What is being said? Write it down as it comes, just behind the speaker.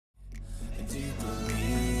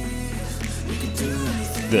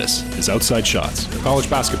This is Outside Shots, a college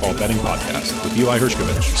basketball betting podcast with Eli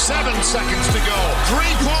Hershkovich. 7 seconds to go.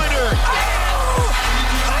 Three-pointer. Oh!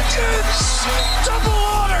 Hutchins! Double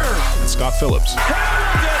order! And Scott Phillips.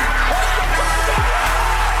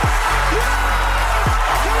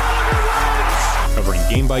 Covering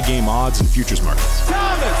game-by-game odds and futures markets.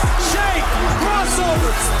 Thomas, shake,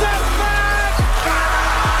 crossover, step back!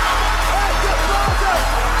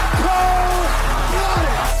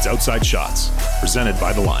 Cold-blooded! It's Outside Shots, presented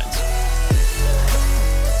by The Lines.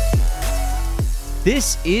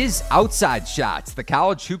 This is Outside Shots, the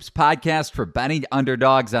college hoops podcast for betting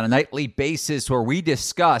underdogs on a nightly basis, where we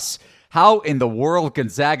discuss how in the world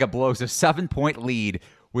Gonzaga blows a 7-point lead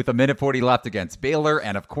with a minute 40 left against Baylor,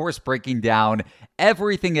 and of course breaking down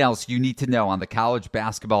everything else you need to know on the college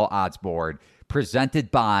basketball odds board, presented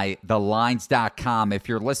by thelines.com. If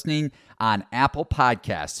you're listening on Apple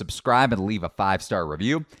Podcasts, subscribe and leave a 5-star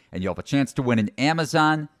review, and you'll have a chance to win an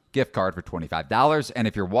Amazon gift card for $25. And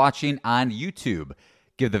if you're watching on YouTube,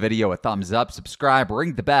 give the video a thumbs up, subscribe,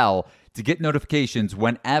 ring the bell to get notifications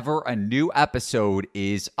whenever a new episode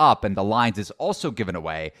is up. And The Lines is also giving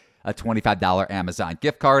away a $25 Amazon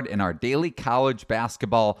gift card in our daily college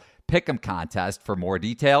basketball pick'em contest. For more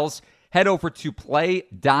details, head over to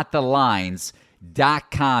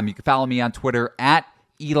play.thelines.com. You can follow me on Twitter at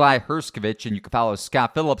Eli Hershkovich, and you can follow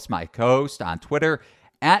Scott Phillips, my co-host, on Twitter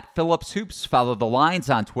at Phillips Hoops. Follow The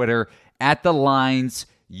Lines on Twitter at The Lines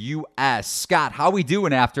US. Scott, how we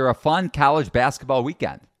doing after a fun college basketball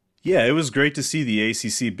weekend? Yeah, it was great to see the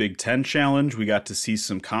ACC Big Ten Challenge. We got to see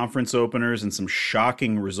some conference openers and some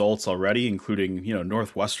shocking results already, including,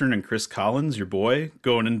 Northwestern and Chris Collins, your boy,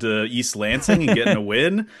 going into East Lansing and getting a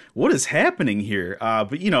win. What is happening here?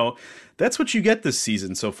 But that's what you get this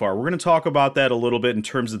season so far. We're going to talk about that a little bit in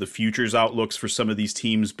terms of the futures outlooks for some of these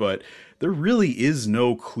teams, but there really is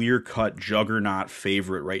no clear-cut juggernaut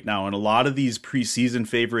favorite right now. And a lot of these preseason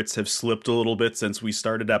favorites have slipped a little bit since we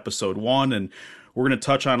started episode 1, and we're going to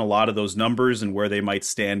touch on a lot of those numbers and where they might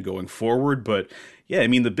stand going forward. But yeah,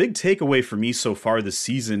 the big takeaway for me so far this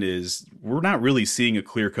season is we're not really seeing a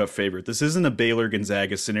clear-cut favorite. This isn't a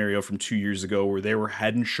Baylor-Gonzaga scenario from 2 years ago where they were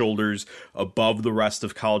head and shoulders above the rest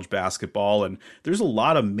of college basketball. And there's a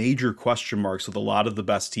lot of major question marks with a lot of the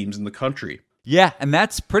best teams in the country. Yeah, and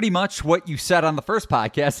that's pretty much what you said on the first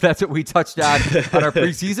podcast. That's what we touched on our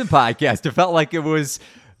preseason podcast. It felt like it was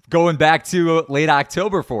going back to late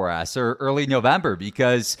October for us, or early November,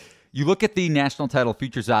 because you look at the national title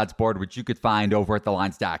futures odds board, which you could find over at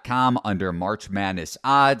thelines.com under March Madness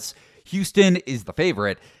odds. Houston is the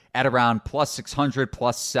favorite at around plus 600,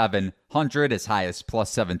 plus 700, as high as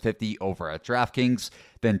plus 750 over at DraftKings.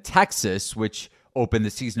 Then Texas, which opened the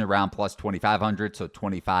season around plus 2,500, so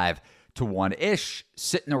 25 to 1-ish,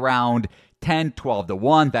 sitting around 10, 12 to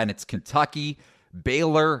 1. Then it's Kentucky,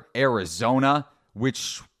 Baylor, Arizona,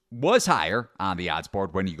 which was higher on the odds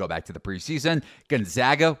board when you go back to the preseason.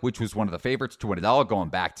 Gonzaga, which was one of the favorites to win it all going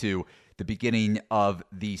back to the beginning of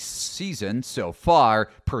the season so far.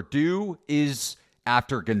 Purdue is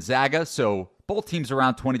after Gonzaga, so both teams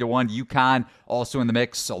around 20 to 1. UConn also in the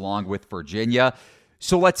mix, along with Virginia.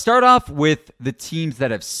 So let's start off with the teams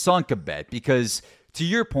that have sunk a bit, because to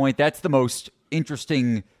your point, that's the most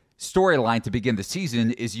interesting storyline to begin the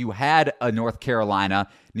season. Is you had a North Carolina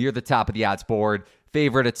near the top of the odds board,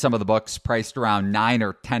 favorite at some of the books, priced around 9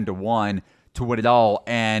 or 10 to 1 to win it all.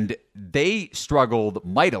 And they struggled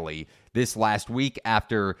mightily this last week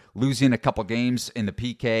after losing a couple games in the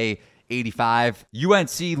PK 85.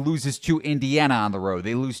 UNC loses to Indiana on the road.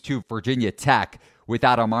 They lose to Virginia Tech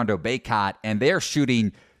without Armando Bacot, and they're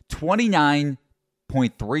shooting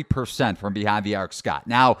 29.3% from behind the arc, Scott.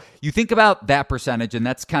 Now, you think about that percentage, and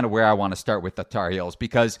that's kind of where I want to start with the Tar Heels,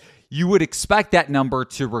 because you would expect that number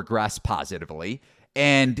to regress positively.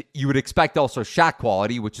 And you would expect also Shot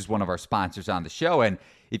Quality, which is one of our sponsors on the show. And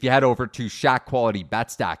if you head over to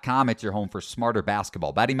shotqualitybets.com, it's your home for smarter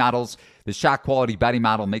basketball betting models. The Shot Quality betting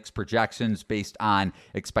model makes projections based on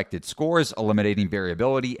expected scores, eliminating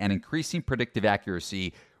variability and increasing predictive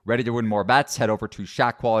accuracy. Ready to win more bets? Head over to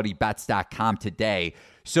shotqualitybets.com today.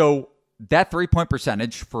 So that 3-point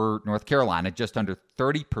percentage for North Carolina, just under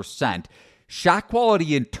 30%. Shot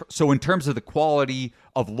quality, so in terms of the quality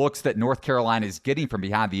of looks that North Carolina is getting from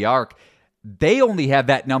behind the arc, they only have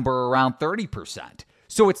that number around 30%.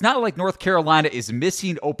 So it's not like North Carolina is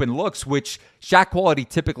missing open looks, which shot quality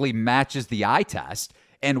typically matches the eye test.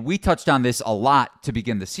 And we touched on this a lot to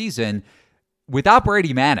begin the season. Without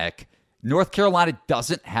Brady Manek, North Carolina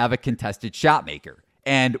doesn't have a contested shot maker.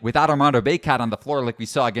 And without Armando Bacot on the floor like we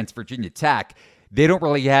saw against Virginia Tech, they don't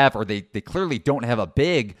really have, or they clearly don't have a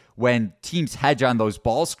big when teams hedge on those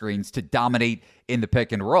ball screens to dominate in the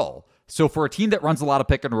pick and roll. So for a team that runs a lot of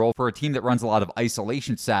pick and roll, for a team that runs a lot of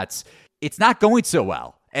isolation sets, it's not going so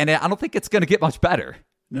well. And I don't think it's going to get much better.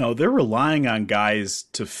 No, they're relying on guys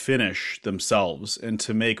to finish themselves and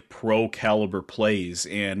to make pro caliber plays.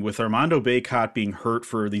 And with Armando Bacot being hurt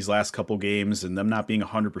for these last couple games and them not being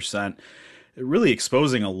 100%, really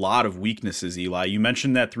exposing a lot of weaknesses, Eli. You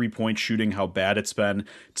mentioned that three-point shooting, how bad it's been.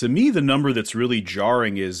 To me, the number that's really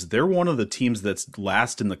jarring is they're one of the teams that's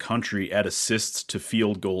last in the country at assists to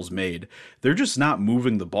field goals made. They're just not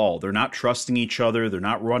moving the ball. They're not trusting each other. They're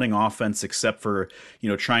not running offense except for,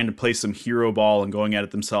 trying to play some hero ball and going at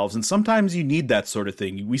it themselves. And sometimes you need that sort of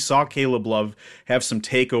thing. We saw Caleb Love have some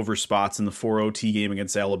takeover spots in the 4-OT game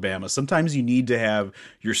against Alabama. Sometimes you need to have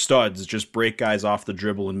your studs just break guys off the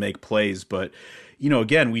dribble and make plays. But,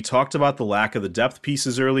 again, we talked about the lack of the depth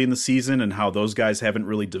pieces early in the season and how those guys haven't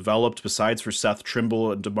really developed besides for Seth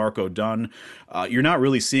Trimble and DeMarco Dunn. You're not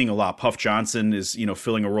really seeing a lot. Puff Johnson is,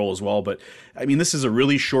 filling a role as well. But, this is a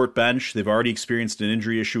really short bench. They've already experienced an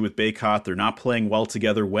injury issue with Bacot. They're not playing well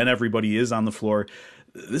together when everybody is on the floor.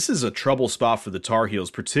 This is a trouble spot for the Tar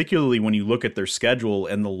Heels, particularly when you look at their schedule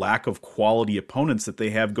and the lack of quality opponents that they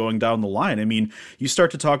have going down the line. You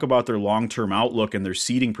start to talk about their long-term outlook and their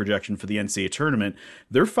seeding projection for the NCAA tournament.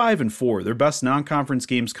 They're 5-4. Their best non-conference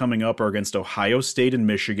games coming up are against Ohio State and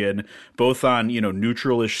Michigan, both on,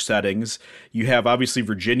 neutral-ish settings. You have obviously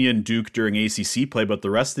Virginia and Duke during ACC play, but the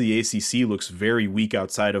rest of the ACC looks very weak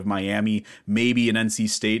outside of Miami. Maybe an NC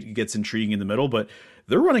State gets intriguing in the middle, but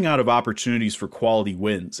they're running out of opportunities for quality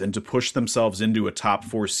wins and to push themselves into a top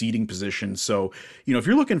 4 seeding position. So, if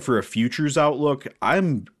you're looking for a futures outlook,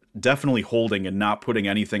 I'm definitely holding and not putting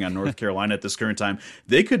anything on North Carolina at this current time.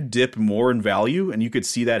 They could dip more in value, and you could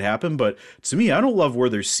see that happen. But to me, I don't love where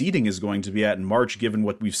their seeding is going to be at in March, given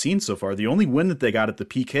what we've seen so far. The only win that they got at the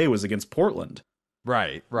PK was against Portland.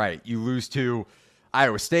 Right. You lose to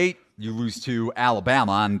Iowa State, you lose to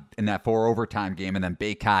Alabama in that 4 overtime game, and then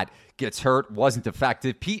Bacot gets hurt, wasn't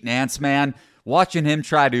effective. Pete Nance, man, watching him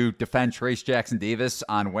try to defend Trace Jackson Davis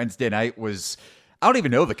on Wednesday night was, I don't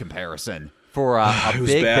even know the comparison for a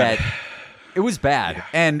big bad. that. It was bad. Yeah.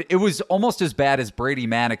 And it was almost as bad as Brady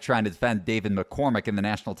Manick trying to defend David McCormick in the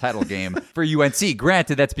national title game for UNC.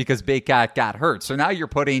 Granted, that's because Bacot got hurt. So now you're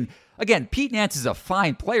putting, again, Pete Nance is a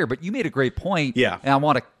fine player, but you made a great point. Yeah. And I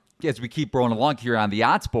want to, as we keep rolling along here on the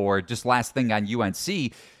odds board, just last thing on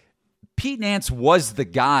UNC, Pete Nance was the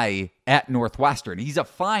guy at Northwestern. He's a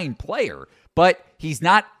fine player, but he's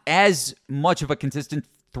not as much of a consistent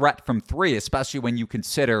threat from three, especially when you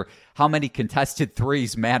consider how many contested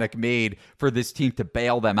threes Manick made for this team to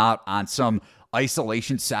bail them out on some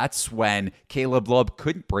isolation sets when Caleb Love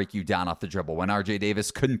couldn't break you down off the dribble, when RJ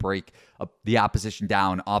Davis couldn't break the opposition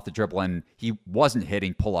down off the dribble, and he wasn't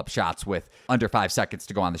hitting pull-up shots with under 5 seconds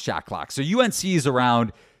to go on the shot clock. So UNC is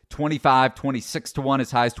around 25, 26-1,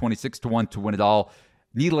 as high as 26-1 to win it all.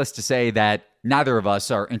 Needless to say that neither of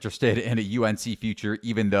us are interested in a UNC future,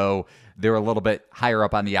 even though they're a little bit higher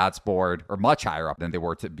up on the odds board, or much higher up than they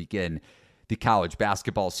were to begin the college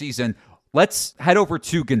basketball season. Let's head over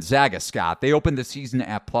to Gonzaga, Scott. They opened the season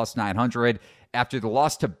at plus 900. After the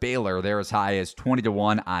loss to Baylor, they're as high as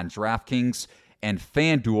 20-1 on DraftKings and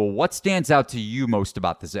FanDuel. What stands out to you most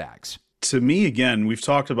about the Zags? To me, again, we've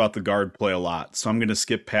talked about the guard play a lot, so I'm going to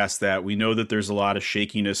skip past that. We know that there's a lot of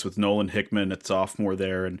shakiness with Nolan Hickman at sophomore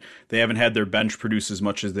there, and they haven't had their bench produce as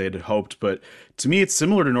much as they had hoped. But to me, it's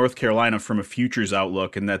similar to North Carolina from a futures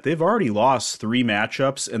outlook in that they've already lost 3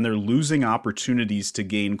 matchups, and they're losing opportunities to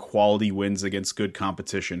gain quality wins against good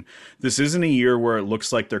competition. This isn't a year where it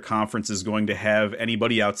looks like their conference is going to have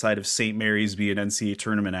anybody outside of St. Mary's be an NCAA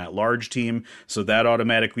tournament at-large team, so that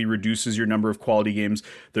automatically reduces your number of quality games.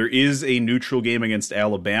 There is a neutral game against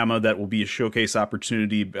Alabama that will be a showcase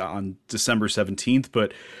opportunity on December 17th.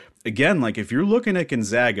 But again, like if you're looking at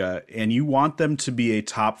Gonzaga and you want them to be a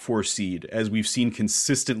top 4 seed, as we've seen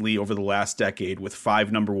consistently over the last decade with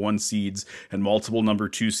 5 number 1 seeds and multiple number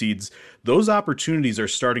 2 seeds, those opportunities are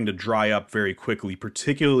starting to dry up very quickly,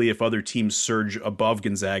 particularly if other teams surge above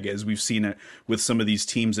Gonzaga, as we've seen it with some of these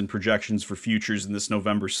teams and projections for futures in this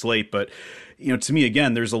November slate. But to me,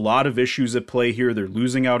 again, there's a lot of issues at play here. They're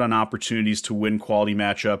losing out on opportunities to win quality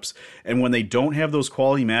matchups. And when they don't have those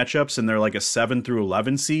quality matchups and they're like a 7 through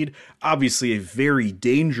 11 seed, obviously a very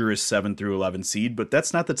dangerous 7 through 11 seed, but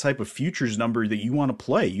that's not the type of futures number that you want to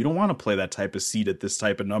play. You don't want to play that type of seed at this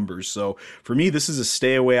type of numbers. So for me, this is a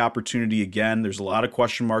stay away opportunity. Again, there's a lot of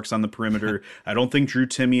question marks on the perimeter. I don't think Drew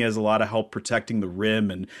Timme has a lot of help protecting the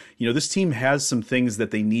rim. And, this team has some things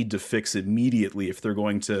that they need to fix immediately if they're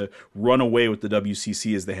going to run away with the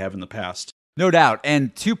WCC as they have in the past. No doubt.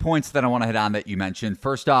 And 2 points that I want to hit on that you mentioned.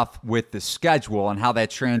 First off, with the schedule and how that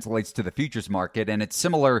translates to the futures market. And it's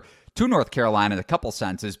similar to North Carolina in a couple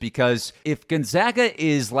senses, because if Gonzaga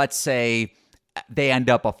is, let's say, they end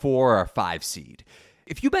up a 4 or 5 seed,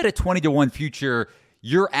 if you bet a 20-1 future,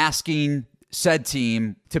 you're asking said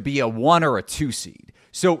team to be a 1 or a 2 seed.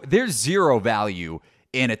 So there's zero value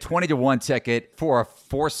in a 20-1 ticket for a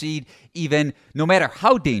 4 seed, even no matter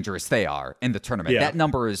how dangerous they are in the tournament. Yeah. That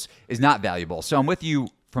number is not valuable. So I'm with you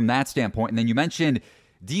from that standpoint. And then you mentioned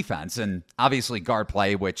defense and obviously guard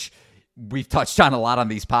play, which we've touched on a lot on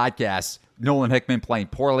these podcasts. Nolan Hickman playing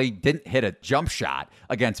poorly, didn't hit a jump shot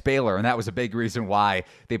against Baylor, and that was a big reason why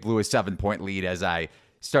they blew a 7-point lead, as I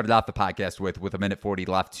started off the podcast with a minute 40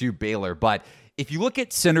 left to Baylor. But if you look at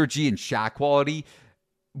synergy and shot quality,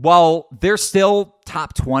 while they're still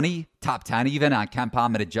top 20, top 10 even on KenPom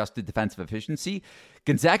and adjusted defensive efficiency,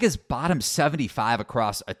 Gonzaga's bottom 75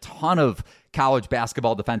 across a ton of college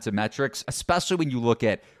basketball defensive metrics, especially when you look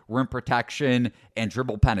at rim protection and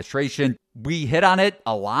dribble penetration. We hit on it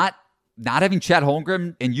a lot. Not having Chet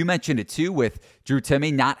Holmgren, and you mentioned it too with Drew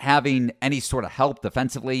Timme, not having any sort of help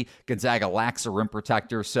defensively. Gonzaga lacks a rim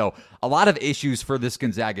protector. So a lot of issues for this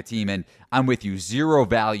Gonzaga team, and I'm with you, zero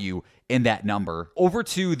value in that number. Over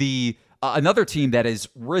to the another team that has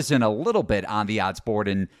risen a little bit on the odds board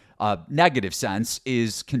in a negative sense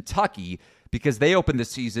is Kentucky, because they opened the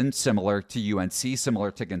season similar to UNC,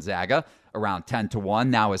 similar to Gonzaga, around 10-1,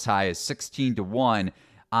 now as high as 16-1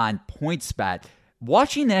 on PointsBet.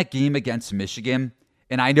 Watching that game against Michigan,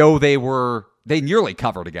 and I know they nearly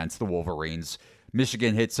covered against the Wolverines.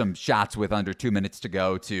 Michigan hit some shots with under 2 minutes to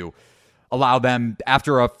go to allow them,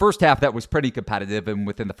 after a first half that was pretty competitive, and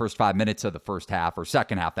within the first 5 minutes of the first half, or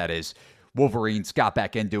second half that is, Wolverines got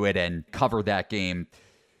back into it and covered that game.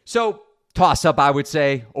 So, toss-up, I would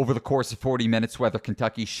say, over the course of 40 minutes, whether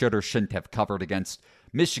Kentucky should or shouldn't have covered against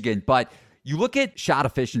Michigan. But you look at shot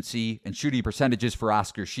efficiency and shooting percentages for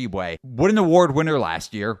Oscar Tshiebwe. What an award winner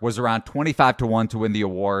last year, was around 25-1 to win the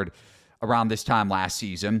award around this time last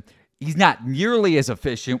season. He's not nearly as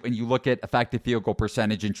efficient when you look at effective field goal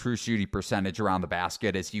percentage and true shooting percentage around the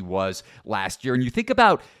basket as he was last year. And you think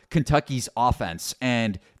about Kentucky's offense,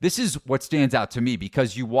 and this is what stands out to me,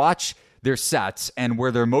 because you watch their sets and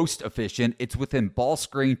where they're most efficient, it's within ball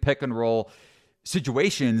screen, pick and roll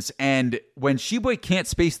situations. And when Tshiebwe can't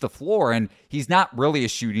space the floor and he's not really a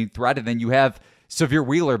shooting threat, and then you have Sahvir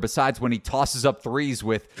Wheeler, besides when he tosses up threes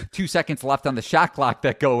with 2 seconds left on the shot clock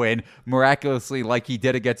that go in miraculously like he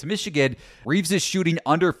did against Michigan. Reeves is shooting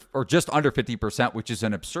under or just under 50%, which is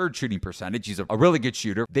an absurd shooting percentage. He's a really good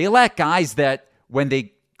shooter. They lack guys that when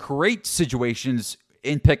they create situations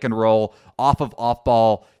in pick and roll off of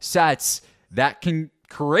off-ball sets that can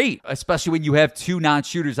create, especially when you have two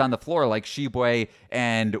non-shooters on the floor like Tshiebwe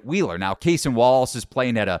and Wheeler. Now, Cason Wallace is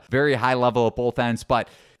playing at a very high level at both ends, but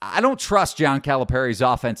I don't trust John Calipari's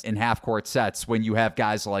offense in half-court sets when you have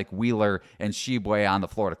guys like Wheeler and Tshiebwe on the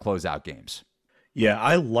floor to close out games. Yeah,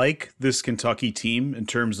 I like this Kentucky team in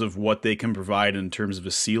terms of what they can provide in terms of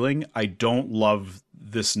a ceiling. I don't love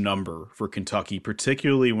this number for Kentucky,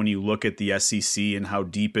 particularly when you look at the SEC and how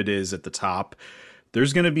deep it is at the top.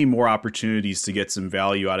 There's going to be more opportunities to get some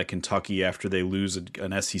value out of Kentucky after they lose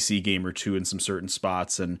an SEC game or two in some certain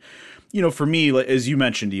spots. And, you know, for me, as you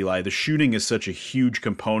mentioned, Eli, the shooting is such a huge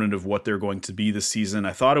component of what they're going to be this season.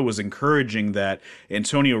 I thought it was encouraging that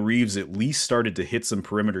Antonio Reeves at least started to hit some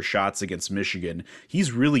perimeter shots against Michigan.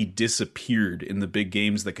 He's really disappeared in the big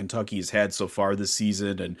games that Kentucky has had so far this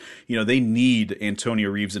season. And, you know, they need Antonio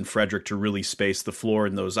Reeves and Frederick to really space the floor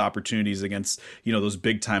in those opportunities against, you know, those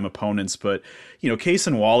big time opponents. But, you know,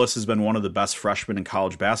 Cason Wallace has been one of the best freshmen in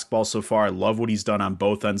college basketball so far. I love what he's done on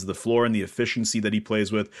both ends of the floor and the efficiency that he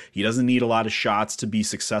plays with. He doesn't need a lot of shots to be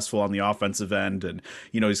successful on the offensive end. And,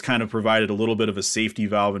 you know, he's kind of provided a little bit of a safety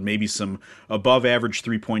valve and maybe some above average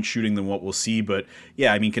 3-point shooting than what we'll see. But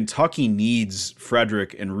yeah, I mean, Kentucky needs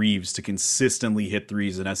Frederick and Reeves to consistently hit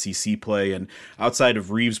threes in SEC play. And outside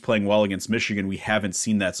of Reeves playing well against Michigan, we haven't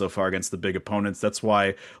seen that so far against the big opponents. That's why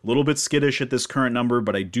a little bit skittish at this current number,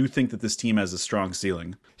 but I do think that this team has a strong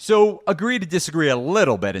ceiling. So agree to disagree a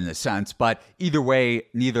little bit in this sense, but either way,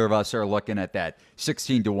 neither of us are looking at that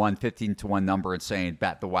 16-1, 15-1 number and saying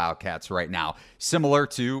bet the Wildcats right now. Similar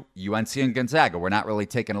to UNC and Gonzaga, we're not really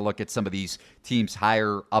taking a look at some of these teams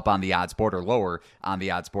higher up on the odds board or lower on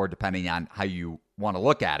the odds board, depending on how you want to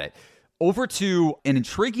look at it. Over to an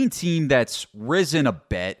intriguing team that's risen a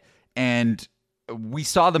bit, and we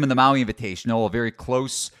saw them in the Maui Invitational, a very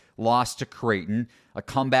close loss to Creighton, a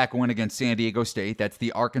comeback win against San Diego State. That's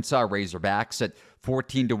the Arkansas Razorbacks at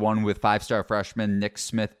 14-1 with 5-star freshman Nick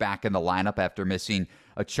Smith back in the lineup after missing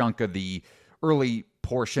a chunk of the early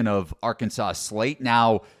portion of Arkansas slate.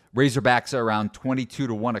 Now, Razorbacks are around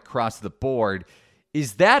 22-1 across the board.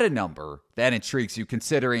 Is that a number that intrigues you,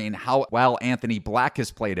 considering how well Anthony Black has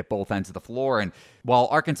played at both ends of the floor? And while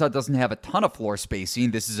Arkansas doesn't have a ton of floor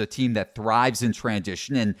spacing, this is a team that thrives in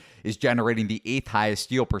transition and is generating the 8th highest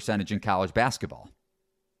steal percentage in college basketball.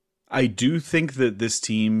 I do think that this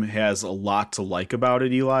team has a lot to like about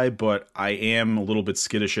it, Eli, but I am a little bit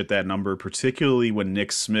skittish at that number, particularly when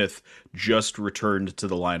Nick Smith just returned to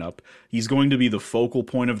the lineup. He's going to be the focal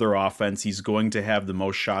point of their offense. He's going to have the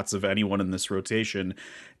most shots of anyone in this rotation.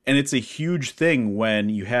 And it's a huge thing when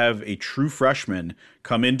you have a true freshman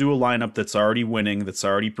come into a lineup that's already winning, that's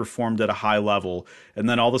already performed at a high level, and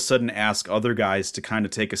then all of a sudden ask other guys to kind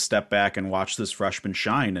of take a step back and watch this freshman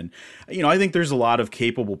shine. And, I think there's a lot of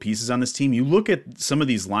capable pieces on this team. You look at some of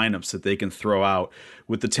these lineups that they can throw out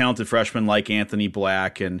with the talented freshmen like Anthony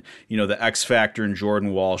Black and, the X Factor and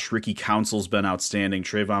Jordan Walsh. Ricky Council's been outstanding,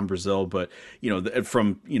 Trayvon Brazile. But,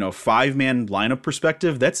 from, 5-man lineup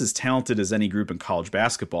perspective, that's as talented as any group in college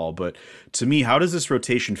basketball. But to me, how does this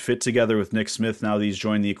rotation fit together with Nick Smith now that he's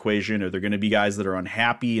joined the equation? Are there going to be guys that are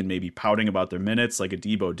unhappy and maybe pouting about their minutes like a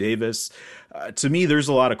Debo Davis? To me, there's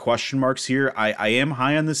a lot of question marks here. I am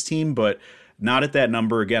high on this team, but not at that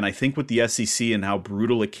number. Again, I think with the SEC and how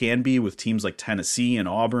brutal it can be with teams like Tennessee and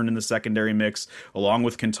Auburn in the secondary mix, along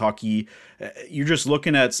with Kentucky, you're just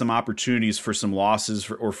looking at some opportunities for some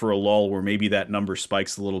losses or for a lull where maybe that number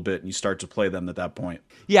spikes a little bit and you start to play them at that point.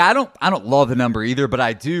 Yeah, I don't love the number either, but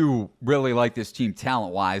I do really like this team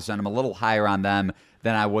talent-wise, and I'm a little higher on them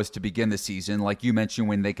than I was to begin the season. Like you mentioned,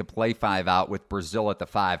 when they could play 5 out with Brazile at the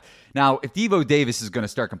 5. Now, if Devo Davis is going to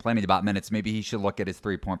start complaining about minutes, maybe he should look at his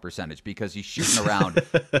 3-point percentage, because he's shooting around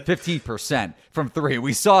 15% from 3.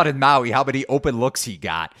 We saw it in Maui, how many open looks he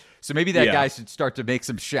got. So maybe that guy should start to make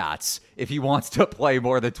some shots if he wants to play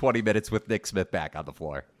more than 20 minutes with Nick Smith back on the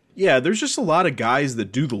floor. Yeah, there's just a lot of guys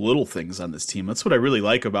that do the little things on this team. That's what I really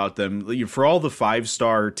like about them. For all the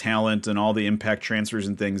 5-star talent and all the impact transfers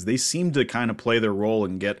and things, they seem to kind of play their role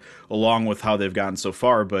and get along with how they've gotten so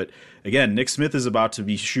far. But again, Nick Smith is about to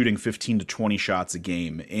be shooting 15 to 20 shots a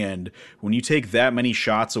game. And when you take that many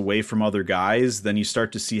shots away from other guys, then you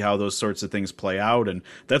start to see how those sorts of things play out. And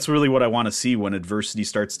that's really what I want to see when adversity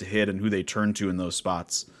starts to hit and who they turn to in those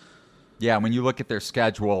spots. Yeah, when you look at their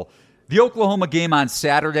schedule, the Oklahoma game on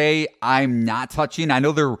Saturday, I'm not touching. I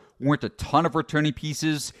know there weren't a ton of returning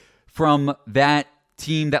pieces from that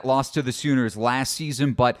team that lost to the Sooners last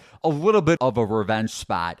season, but a little bit of a revenge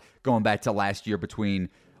spot going back to last year between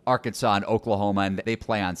Arkansas and Oklahoma, and they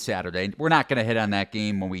play on Saturday. We're not going to hit on that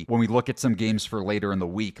game when we look at some games for later in the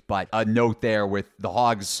week, but a note there with the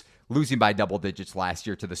Hogs losing by double digits last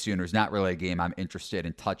year to the Sooners, not really a game I'm interested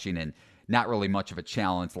in touching, and not really much of a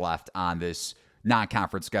challenge left on this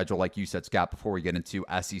non-conference schedule, like you said, Scott, before we get into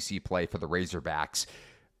SEC play for the Razorbacks.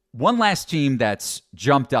 One last team that's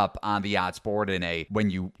jumped up on the odds board when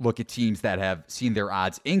you look at teams that have seen their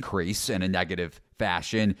odds increase in a negative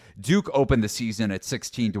fashion. Duke opened the season at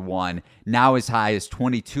 16-1, now as high as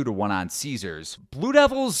 22-1 on Caesars. Blue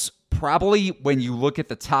Devils, probably when you look at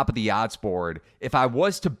the top of the odds board, if I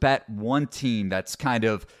was to bet one team that's kind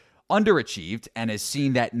of underachieved and has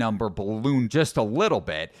seen that number balloon just a little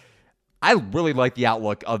bit, I really like the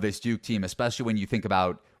outlook of this Duke team, especially when you think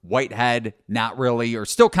about Whitehead, not really, or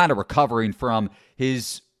still kind of recovering from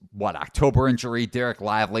his, October injury. Derek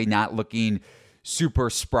Lively not looking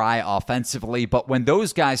super spry offensively. But when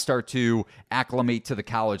those guys start to acclimate to the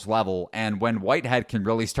college level, and when Whitehead can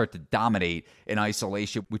really start to dominate in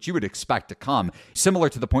isolation, which you would expect to come, similar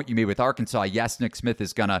to the point you made with Arkansas, yes, Nick Smith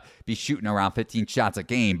is going to be shooting around 15 shots a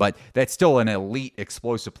game, but that's still an elite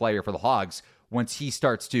explosive player for the Hogs once he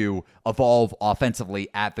starts to evolve offensively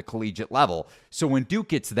at the collegiate level. So when Duke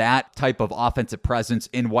gets that type of offensive presence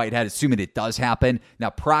in Whitehead, assuming it does happen,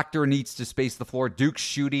 now Proctor needs to space the floor. Duke's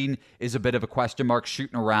shooting is a bit of a question mark,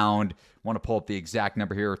 shooting around, I want to pull up the exact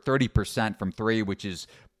number here, 30% from 3, which is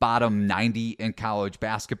bottom 90 in college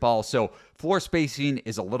basketball. So floor spacing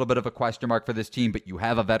is a little bit of a question mark for this team, but you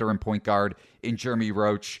have a veteran point guard in Jeremy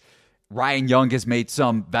Roach. Ryan Young has made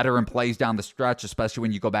some veteran plays down the stretch, especially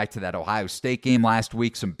when you go back to that Ohio State game last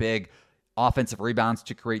week. Some big offensive rebounds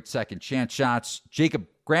to create second chance shots. Jacob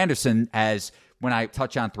Granderson has, when I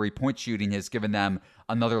touch on 3-point shooting, has given them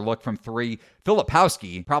another look from 3.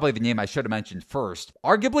 Filipowski, probably the name I should have mentioned first,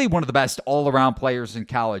 arguably one of the best all-around players in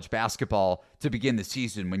college basketball to begin the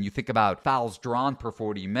season. When you think about fouls drawn per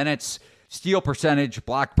 40 minutes, steal percentage,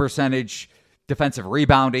 block percentage, defensive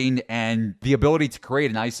rebounding, and the ability to create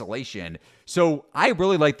in isolation. So I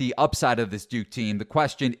really like the upside of this Duke team. The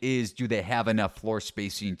question is, do they have enough floor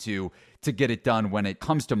spacing to get it done when it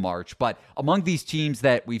comes to March? But among these teams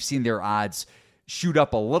that we've seen their odds shoot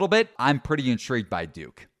up a little bit, I'm pretty intrigued by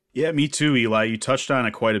Duke. Yeah, me too, Eli. You touched on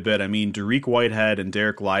it quite a bit. I mean, Dariq Whitehead and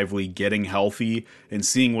Derek Lively getting healthy and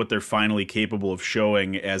seeing what they're finally capable of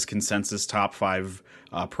showing as consensus top 5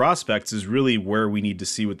 prospects is really where we need to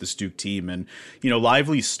see with this Duke team. And,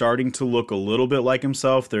 Lively's starting to look a little bit like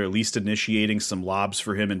himself. They're at least initiating some lobs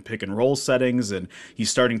for him in pick and roll settings, and he's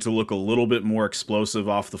starting to look a little bit more explosive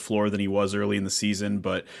off the floor than he was early in the season.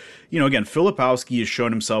 But, again, Filipowski has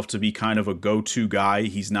shown himself to be kind of a go-to guy.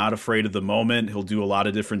 He's not afraid of the moment. He'll do a lot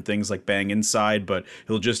of different things like bang inside, but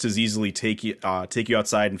he'll just as easily take you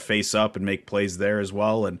outside and face up and make plays there as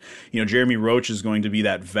well. And, Jeremy Roach is going to be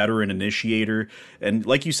that veteran initiator. And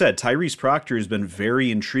like you said, Tyrese Proctor has been very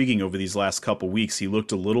intriguing over these last couple weeks. He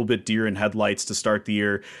looked a little bit deer in headlights to start the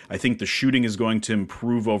year. I think the shooting is going to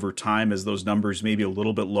improve over time as those numbers may be a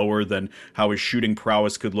little bit lower than how his shooting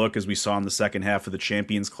prowess could look, as we saw in the second half of the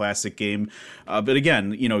Champions Classic game. But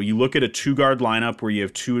again, you look at a 2-guard lineup where you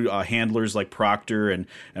have 2 handlers like Proctor and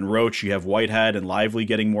Roach. You have Whitehead and Lively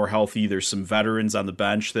getting more healthy. There's some veterans on the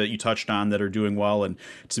bench that you touched on that are doing well. And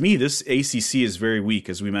to me, this ACC is very weak,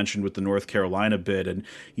 as we mentioned with the North Carolina bid. And,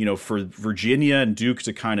 for Virginia and Duke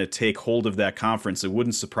to kind of take hold of that conference, it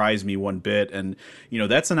wouldn't surprise me one bit. And,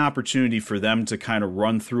 that's an opportunity for them to kind of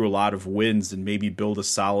run through a lot of wins and maybe build a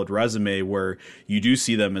solid resume where you do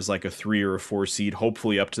see them as like a 3 or a 4 seed,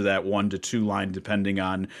 hopefully up to that 1 to 2 line, depending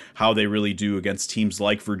on how they really do against teams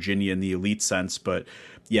like Virginia in the elite sense. But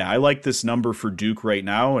yeah, I like this number for Duke right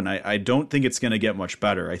now, and I don't think it's going to get much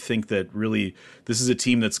better. I think that really this is a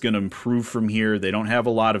team that's going to improve from here. They don't have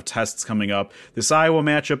a lot of tests coming up. This Iowa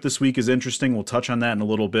matchup this week is interesting. We'll touch on that in a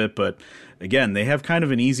little bit, but again, they have kind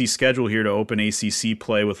of an easy schedule here to open ACC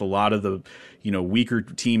play with a lot of the weaker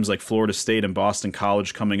teams like Florida State and Boston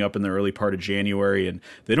College coming up in the early part of January, and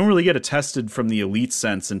they don't really get tested from the elite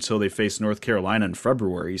sense until they face North Carolina in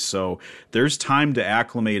February. So there's time to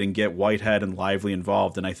acclimate and get Whitehead and Lively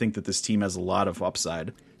involved, and I think that this team has a lot of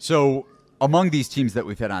upside. So among these teams that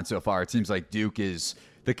we've hit on so far, it seems like Duke is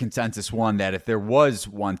the consensus one that if there was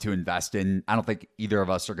one to invest in, I don't think either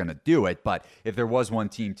of us are going to do it, but if there was one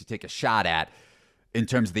team to take a shot at in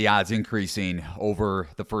terms of the odds increasing over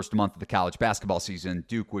the first month of the college basketball season,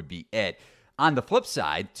 Duke would be it. On the flip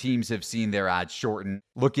side, teams have seen their odds shorten.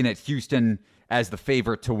 Looking at Houston as the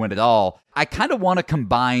favorite to win it all, I kind of want to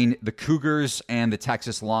combine the Cougars and the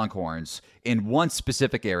Texas Longhorns in one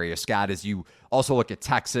specific area, Scott, as you also look at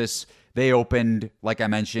Texas. They opened, like I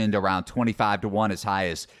mentioned, around 25-1, as high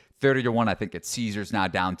as 30-1. I think it's Caesars now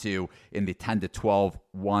down to in the 10 to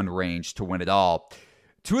 12-1 range to win it all.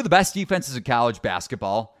 2 of the best defenses in college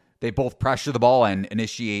basketball. They both pressure the ball and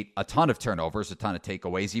initiate a ton of turnovers, a ton of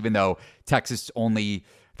takeaways, even though Texas only,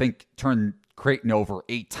 I think, turned Creighton over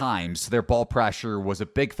 8 times. Their ball pressure was a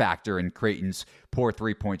big factor in Creighton's poor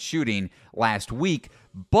three-point shooting last week.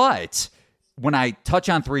 But when I touch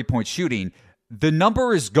on three-point shooting, the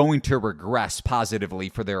number is going to regress positively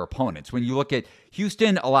for their opponents. When you look at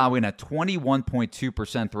Houston allowing a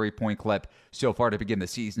 21.2% three-point clip so far to begin the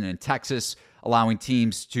season, and Texas allowing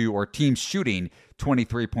teams shooting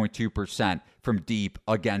 23.2% from deep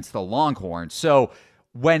against the Longhorns. So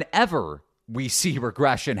whenever we see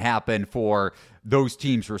regression happen for those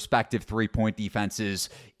teams' respective three-point defenses,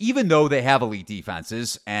 even though they have elite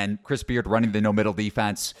defenses, and Chris Beard running the no-middle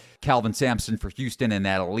defense, Calvin Sampson for Houston and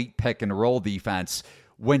that elite pick-and-roll defense,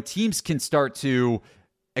 when teams can start to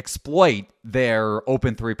exploit their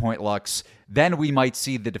open three-point looks, then we might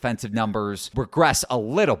see the defensive numbers regress a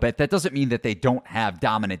little bit. That doesn't mean that they don't have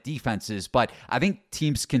dominant defenses, but I think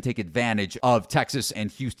teams can take advantage of Texas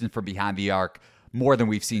and Houston from behind the arc more than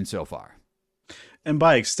we've seen so far. And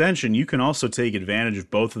by extension, you can also take advantage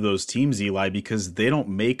of both of those teams, Eli, because they don't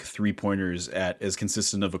make three-pointers at as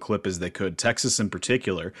consistent of a clip as they could. Texas in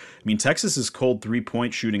particular. I mean, Texas's cold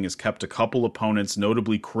three-point shooting has kept a couple opponents,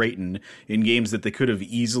 notably Creighton, in games that they could have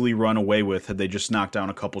easily run away with had they just knocked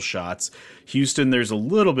down a couple shots. Houston, there's a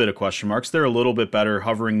little bit of question marks. They're a little bit better,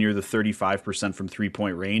 hovering near the 35% from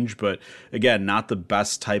three-point range, but again, not the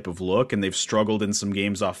best type of look, and they've struggled in some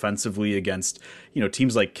games offensively against,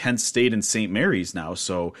 teams like Kent State and St. Mary's now.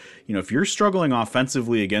 So, if you're struggling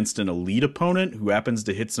offensively against an elite opponent who happens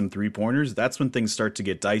to hit some three-pointers, that's when things start to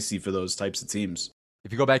get dicey for those types of teams.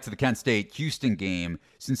 If you go back to the Kent State-Houston game,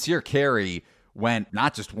 Sincere Carey went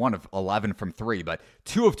not just 1 of 11 from 3, but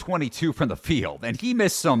 2 of 22 from the field. And he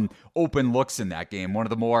missed some open looks in that game, one of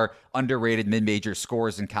the more underrated mid-major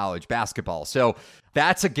scorers in college basketball. So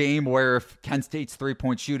that's a game where if Kent State's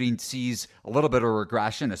three-point shooting sees a little bit of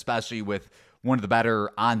regression, especially with one of the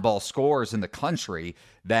better on-ball scorers in the country,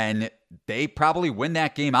 then they probably win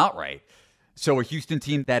that game outright. So a Houston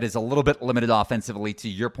team that is a little bit limited offensively, to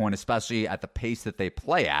your point, especially at the pace that they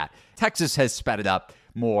play at. Texas has sped it up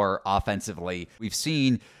more offensively. We've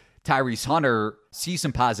seen Tyrese Hunter see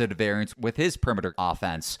some positive variance with his perimeter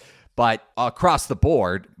offense. But across the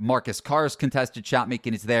board, Marcus Carr's contested shot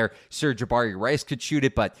making is there. Sir Jabari Rice could shoot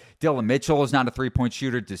it, but Dylan Mitchell is not a three-point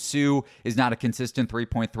shooter. Dessou is not a consistent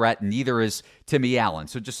three-point threat, and neither is Timmy Allen.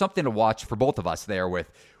 So just something to watch for both of us there with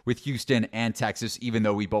Houston and Texas, even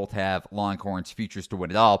though we both have Longhorns futures to win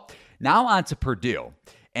it all. Now on to Purdue.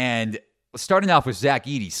 And starting off with Zach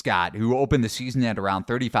Edey, Scott, who opened the season at around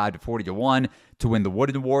 35 to 40 to 1 to win the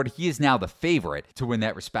Wooden Award. He is now the favorite to win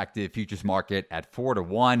that respective futures market at 4 to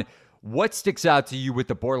 1. What sticks out to you with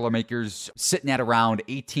the Boilermakers sitting at around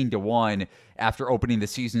 18 to 1 after opening the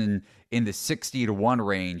season in the 60 to 1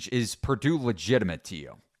 range? Is Purdue legitimate to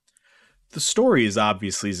you? The story is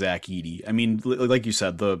obviously Zach Edey. I mean, like you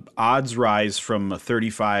said, the odds rise from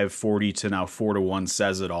 35-40 to now 4 to 1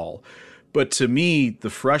 says it all. But to me, the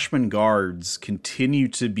freshman guards continue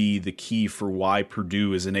to be the key for why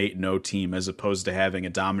Purdue is an 8-0 team as opposed to having a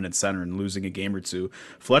dominant center and losing a game or two.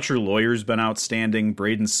 Fletcher Lawyer's been outstanding.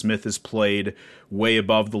 Braden Smith has played way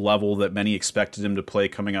above the level that many expected him to play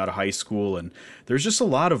coming out of high school. And there's just a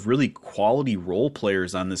lot of really quality role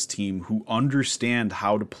players on this team who understand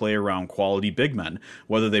how to play around quality big men.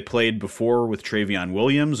 Whether they played before with Travion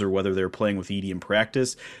Williams or whether they're playing with Edey in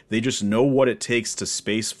practice, they just know what it takes to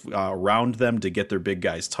space around them to get their big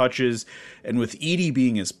guys touches. And with Edey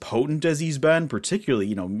being as potent as he's been,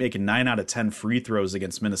 particularly, making 9 out of 10 free throws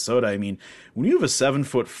against Minnesota, I mean, when you have a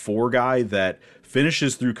 7'4" guy that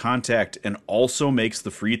finishes through contact and also makes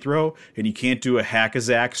the free throw, and you can't do a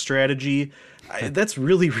hack-a-zack strategy, that's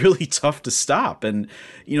really, really tough to stop. And,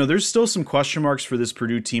 there's still some question marks for this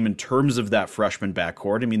Purdue team in terms of that freshman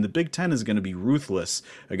backcourt. I mean, the Big Ten is going to be ruthless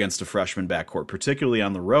against a freshman backcourt, particularly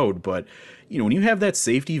on the road. But, when you have that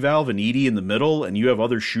safety valve and Edey in the middle and you have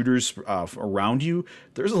other shooters around you,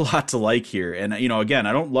 there's a lot to like here. And, again,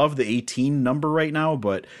 I don't love the 18 number right now,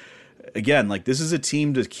 but again, this is a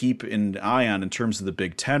team to keep an eye on in terms of the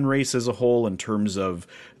Big Ten race as a whole, in terms of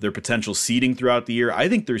their potential seeding throughout the year. I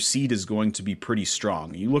think their seed is going to be pretty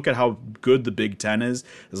strong. You look at how good the Big Ten is,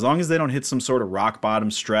 as long as they don't hit some sort of rock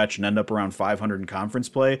bottom stretch and end up around 500 in conference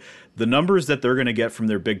play, the numbers that they're going to get from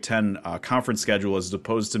their Big Ten conference schedule as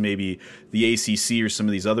opposed to maybe the ACC or some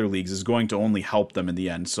of these other leagues is going to only help them in the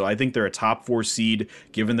end. So I think they're a top 4 seed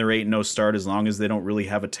given their 8-0 start, as long as they don't really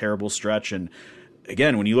have a terrible stretch. And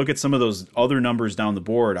again, when you look at some of those other numbers down the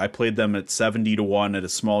board, I played them at 70 to 1 at a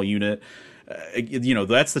small unit.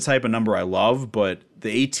 That's the type of number I love, but the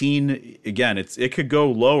 18, again, it could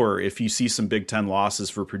go lower if you see some Big Ten losses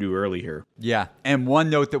for Purdue early here. Yeah, and one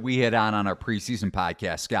note that we had on our preseason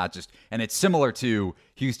podcast, Scott, and it's similar to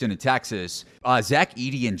Houston and Texas, Zach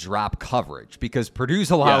Edey in drop coverage, because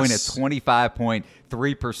Purdue's allowing a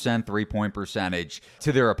 25.3% three-point percentage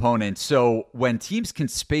to their opponents. So when teams can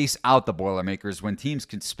space out the Boilermakers, when teams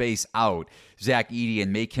can space out Zach Edey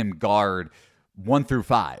and make him guard 1 through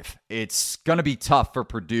 5, it's going to be tough for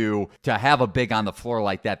Purdue to have a big on the floor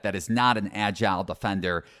like that is not an agile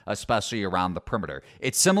defender, especially around the perimeter.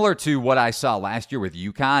 It's similar to what I saw last year with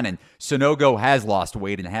UConn, and Sonogo has lost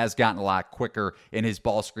weight and has gotten a lot quicker in his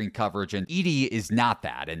ball screen coverage, and Edey is not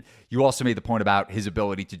that. And you also made the point about his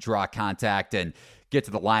ability to draw contact and get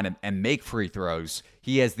to the line and make free throws.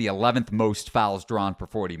 He has the 11th most fouls drawn per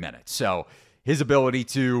 40 minutes. So his ability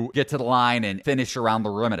to get to the line and finish around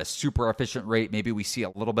the rim at a super efficient rate, maybe we see a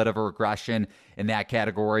little bit of a regression in that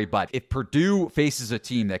category. But if Purdue faces a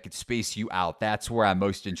team that could space you out, that's where I'm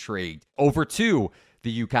most intrigued. Over to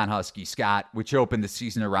the UConn Huskies, Scott, which opened the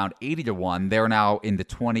season around 80 to 1. They're now in the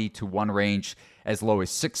 20 to 1 range, as low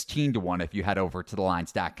as 16 to 1 if you head over to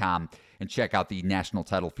thelines.com and check out the national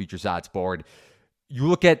title futures odds board. You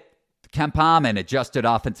look at KenPom and adjusted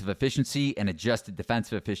offensive efficiency and adjusted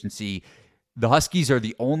defensive efficiency. The Huskies are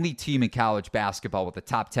the only team in college basketball with a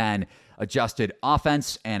top 10 adjusted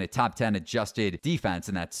offense and a top 10 adjusted defense,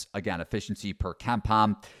 and that's, again, efficiency per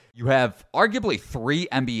KenPom. You have arguably 3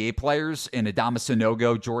 NBA players in Adama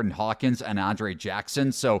Sanogo, Jordan Hawkins, and Andre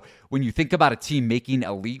Jackson. So when you think about a team making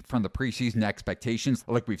a leap from the preseason expectations,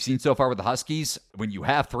 like we've seen so far with the Huskies, when you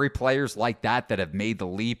have 3 players like that have made the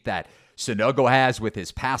leap that Sanogo has with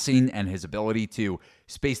his passing and his ability to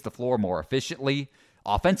space the floor more efficiently,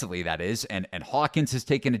 offensively, that is. And Hawkins has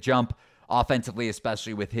taken a jump offensively,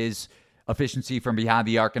 especially with his efficiency from behind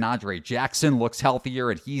the arc. And Andre Jackson looks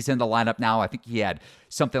healthier, and he's in the lineup now. I think he had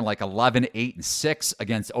something like 11, 8, and 6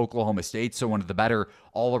 against Oklahoma State, so one of the better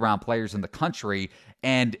all-around players in the country.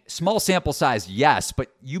 And small sample size, yes,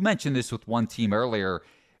 but you mentioned this with one team earlier,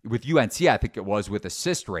 with UNC, I think it was, with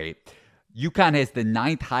assist rate. UConn has the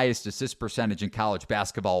 9th highest assist percentage in college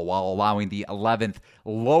basketball while allowing the 11th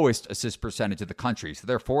lowest assist percentage of the country. So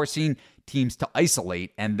they're forcing teams to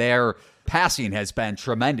isolate, and their passing has been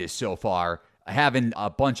tremendous so far, having a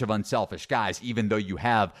bunch of unselfish guys, even though you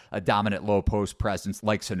have a dominant low post presence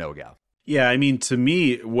like Sanogo. Yeah, I mean, to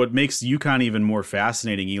me, what makes UConn even more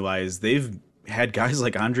fascinating, Eli, is they've had guys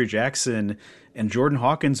like Andre Jackson and Jordan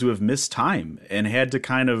Hawkins who have missed time and had to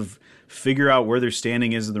kind of figure out where their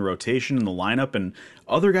standing is in the rotation and the lineup, and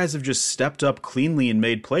other guys have just stepped up cleanly and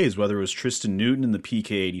made plays, whether it was Tristan Newton in the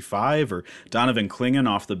PK85 or Donovan Clingan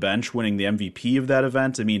off the bench winning the MVP of that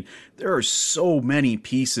event. I mean, there are so many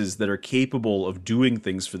pieces that are capable of doing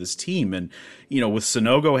things for this team, and with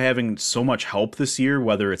Sanogo having so much help this year,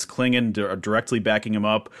 whether it's Clingan directly backing him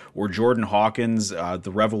up or Jordan Hawkins,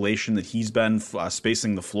 the revelation that he's been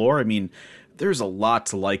spacing the floor, I mean, there's a lot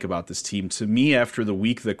to like about this team. To me, after the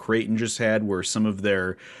week that Creighton just had, where some of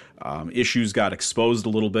their issues got exposed a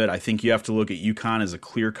little bit, I think you have to look at UConn as a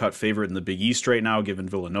clear-cut favorite in the Big East right now, given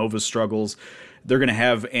Villanova's struggles. They're going to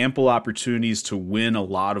have ample opportunities to win a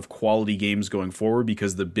lot of quality games going forward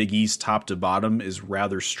because the Big East top to bottom is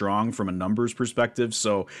rather strong from a numbers perspective.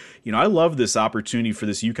 So, I love this opportunity for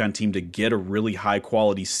this UConn team to get a really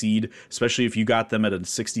high-quality seed, especially if you got them at a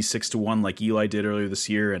 66-1 like Eli did earlier this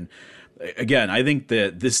year. And again, I think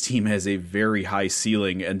that this team has a very high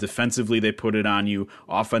ceiling, and defensively they put it on you.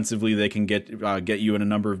 Offensively, they can get you in a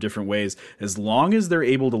number of different ways, as long as they're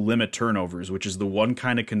able to limit turnovers, which is the one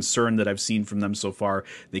kind of concern that I've seen from them so far.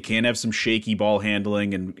 They can have some shaky ball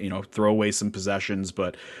handling and throw away some possessions,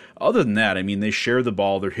 but other than that, I mean, they share the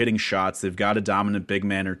ball. They're hitting shots. They've got a dominant big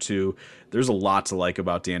man or two. There's a lot to like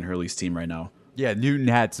about Dan Hurley's team right now. Yeah, Newton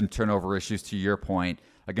had some turnover issues, to your point,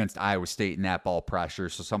 against Iowa State in that ball pressure.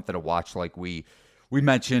 So something to watch, like we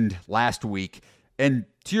mentioned last week. And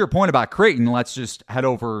to your point about Creighton, let's just head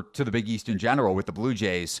over to the Big East in general with the Blue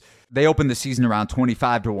Jays. They opened the season around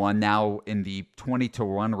 25-1, now in the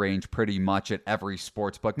 20-1 range pretty much at every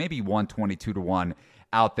sports book, maybe 122-1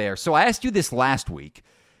 out there. So I asked you this last week,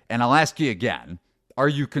 and I'll ask you again. Are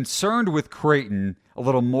you concerned with Creighton a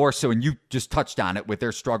little more so, and you just touched on it, with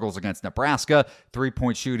their struggles against Nebraska,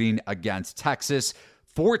 3-point shooting against Texas,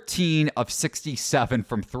 14 of 67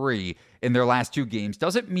 from 3 in their last 2 games?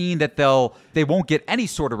 Doesn't mean that they won't get any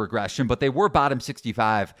sort of regression, but they were bottom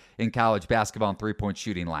 65 in college basketball and 3-point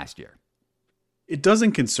shooting last year. It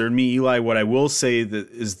doesn't concern me, Eli. What I will say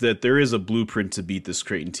is that there is a blueprint to beat this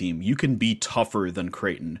Creighton team. You can be tougher than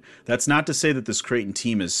Creighton. That's not to say that this Creighton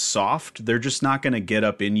team is soft. They're just not going to get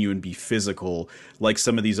up in you and be physical like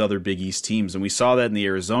some of these other Big East teams. And we saw that in the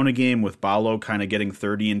Arizona game with Ballo kind of getting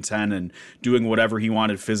 30 and 10 and doing whatever he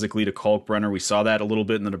wanted physically to Kalkbrenner. We saw that a little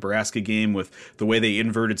bit in the Nebraska game with the way they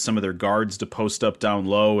inverted some of their guards to post up down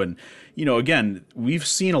low. And again, we've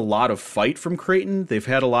seen a lot of fight from Creighton. They've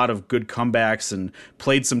had a lot of good comebacks and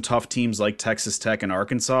played some tough teams like Texas Tech and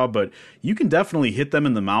Arkansas, but you can definitely hit them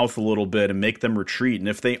in the mouth a little bit and make them retreat. And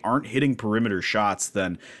if they aren't hitting perimeter shots,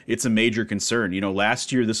 then it's a major concern.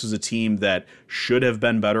 Last year, this was a team that should have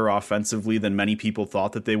been better offensively than many people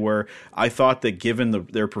thought that they were. I thought that given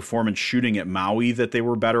their performance shooting at Maui, that they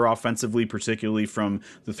were better offensively, particularly from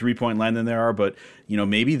the 3-point line than they are. But,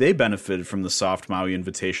 maybe they benefited from the soft Maui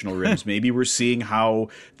Invitational rims. Maybe we're seeing how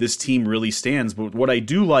this team really stands. But what I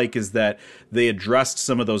do like is that they addressed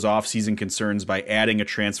some of those offseason concerns by adding a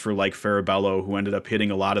transfer like Farabello, who ended up hitting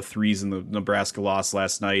a lot of threes in the Nebraska loss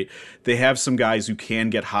last night. They have some guys who can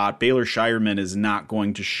get hot. Baylor Shireman is not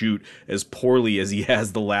going to shoot as poorly as he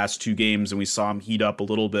has the last 2 games, and we saw him heat up a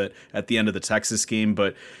little bit at the end of the Texas game.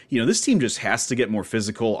 But, this team just has to get more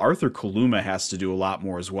physical. Arthur Kaluma has to do a lot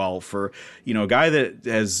more as well. For, a guy that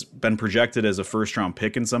has been projected as a first-round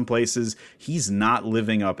pick in some places, he's not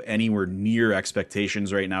living up anywhere near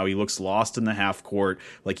expectations right now. He looks lost in the half court,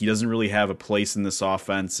 like he doesn't really have a place in this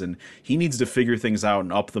offense, and he needs to figure things out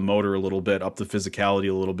and up the motor a little bit, up the physicality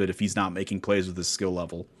a little bit if he's not making plays with his skill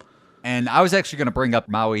level. And I was actually going to bring up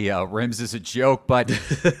Maui rims as a joke, but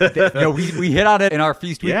we hit on it in our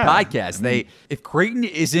Feast Week podcast. If Creighton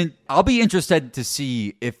isn't, I'll be interested to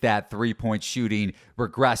see if that 3-point shooting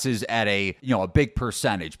regresses at a big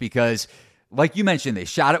percentage, because like you mentioned, they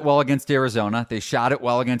shot it well against Arizona. They shot it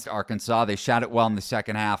well against Arkansas. They shot it well in the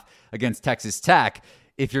second half against Texas Tech.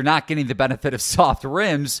 if you're not getting the benefit of soft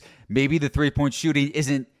rims, maybe the three-point shooting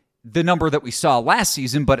isn't the number that we saw last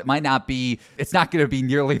season, but it's not going to be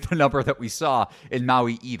nearly the number that we saw in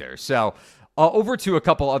Maui either. So over to a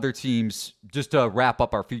couple other teams, just to wrap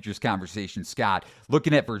up our futures conversation, Scott.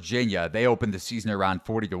 Looking at Virginia, they opened the season around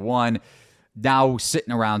 40-1, now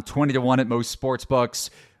sitting around 20-1 at most sports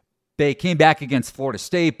books. They came back against Florida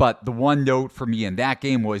State, but the one note for me in that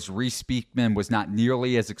game was Reese Beekman was not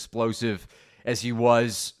nearly as explosive as he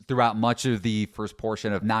was throughout much of the first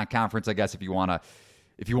portion of non-conference, I guess, if you want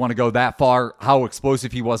to go that far. How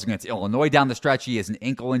explosive he was against Illinois down the stretch. He has an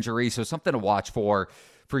ankle injury, so something to watch for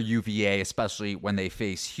UVA, especially when they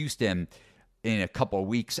face Houston in a couple of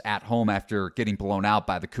weeks at home after getting blown out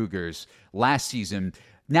by the Cougars last season.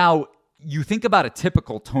 Now, you think about a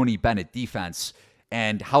typical Tony Bennett defense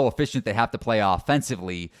and how efficient they have to play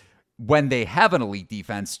offensively when they have an elite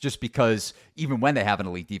defense, even when they have an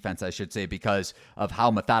elite defense, I should say, because of how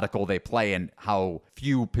methodical they play and how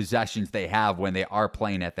few possessions they have when they are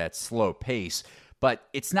playing at that slow pace. But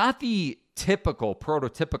it's not the typical,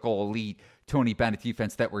 prototypical elite Tony Bennett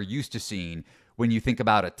defense that we're used to seeing when you think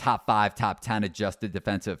about a top 5, top 10 adjusted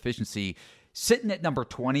defensive efficiency. Sitting at number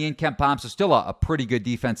 20 in KenPom, so still a pretty good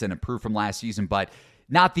defense and improved from last season, but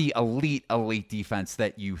not the elite defense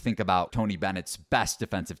that you think about Tony Bennett's best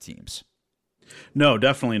defensive teams. No,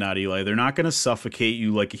 definitely not, Eli. They're not going to suffocate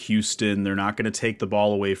you like a Houston. They're not going to take the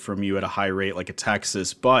ball away from you at a high rate like a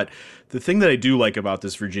Texas. But the thing that I do like about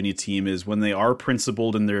this Virginia team is when they are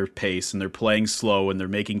principled in their pace and they're playing slow and they're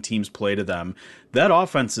making teams play to them, that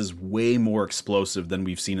offense is way more explosive than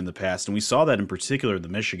we've seen in the past. And we saw that in particular in the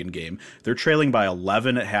Michigan game. They're trailing by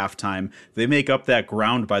 11 at halftime. They make up that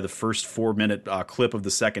ground by the first 4-minute clip of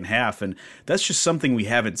the second half. And that's just something we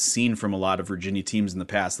haven't seen from a lot of Virginia teams in the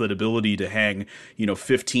past, that ability to hang,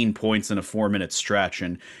 15 points in a 4-minute stretch.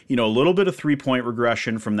 And, a little bit of 3-point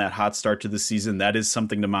regression from that hot start to the season, that is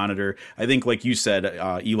something to monitor. I think, like you said,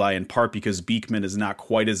 Eli, in part because Beekman is not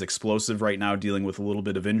quite as explosive right now, dealing with a little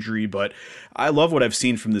bit of injury. But I love what I've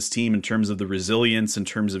seen from this team in terms of the resilience, in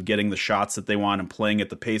terms of getting the shots that they want and playing at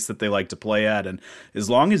the pace that they like to play at. And as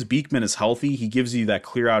long as Beekman is healthy, he gives you that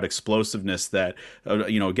clear out explosiveness that,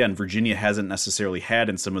 again, Virginia hasn't necessarily had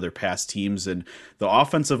in some of their past teams. And the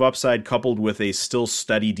offensive upside coupled with a still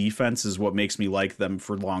steady defense is what makes me like them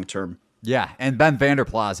for long term. Yeah, and Ben Vander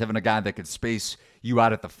Plas, having a guy that could space you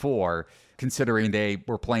out at the 4, considering they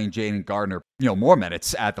were playing Jaden Gardner, more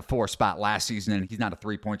minutes at the 4 spot last season, and he's not a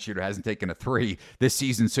 3-point shooter, hasn't taken a 3 this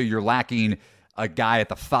season, so you're lacking a guy at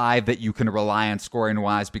the 5 that you can rely on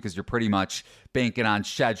scoring-wise because you're pretty much banking on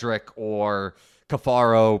Shedrick or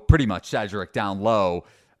Cafaro, pretty much Shedrick down low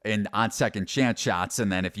and on second chance shots.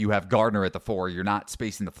 And then if you have Gardner at the 4, you're not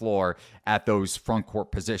spacing the floor at those front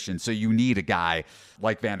court positions. So you need a guy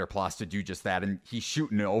like Vander Plas to do just that. And he's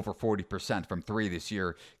shooting over 40% from 3 this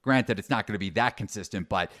year. Granted, it's not going to be that consistent,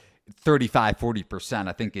 but 35-40%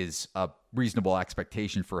 I think is a reasonable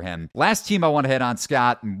expectation for him. Last team I want to hit on,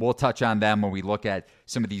 Scott, and we'll touch on them when we look at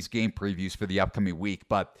some of these game previews for the upcoming week.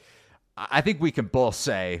 But I think we can both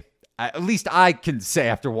say, at least I can say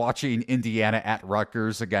after watching Indiana at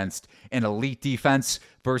Rutgers against an elite defense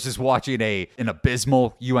versus watching an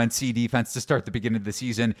abysmal UNC defense to start the beginning of the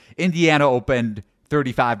season, Indiana opened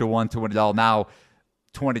 35-1 to win it all. Now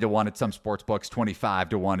 20-1 at some sports books,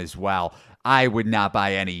 25-1 as well. I would not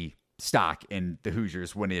buy any stock in the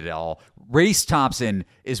Hoosiers winning it all. Race Thompson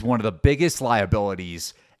is one of the biggest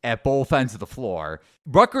liabilities at both ends of the floor.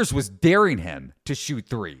 Rutgers was daring him to shoot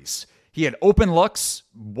threes. He had open looks,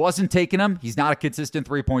 wasn't taking them. He's not a consistent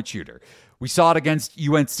 3-point shooter. We saw it against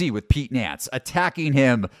UNC with Pete Nance, attacking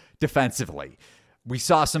him defensively. We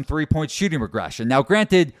saw some 3-point shooting regression. Now,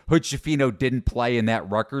 granted, Hood Schifino didn't play in that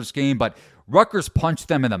Rutgers game, but Rutgers punched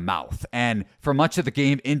them in the mouth. And for much of the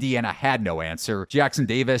game, Indiana had no answer. Jackson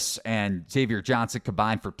Davis and Xavier Johnson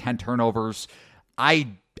combined for 10 turnovers. I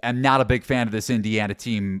am not a big fan of this Indiana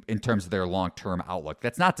team in terms of their long-term outlook.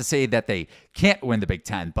 That's not to say that they can't win the Big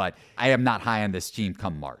Ten, but I am not high on this team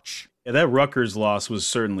come March. Yeah, that Rutgers loss was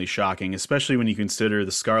certainly shocking, especially when you consider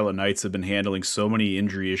the Scarlet Knights have been handling so many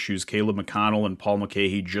injury issues. Caleb McConnell and Paul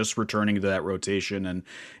McCahey just returning to that rotation. And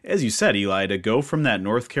as you said, Eli, to go from that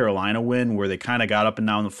North Carolina win where they kind of got up and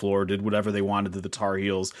down the floor, did whatever they wanted to the Tar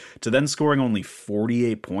Heels, to then scoring only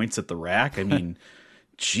 48 points at the rack. I mean,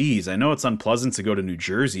 geez, I know it's unpleasant to go to New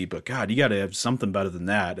Jersey, but God, you got to have something better than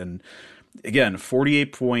that. And again,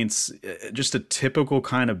 48 points, just a typical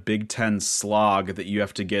kind of Big Ten slog that you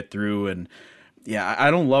have to get through. And yeah,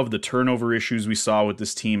 I don't love the turnover issues we saw with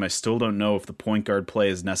this team. I still don't know if the point guard play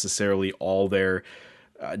is necessarily all there.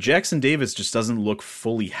 Jackson Davis just doesn't look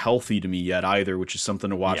fully healthy to me yet either, which is something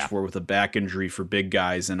to watch for with a back injury for big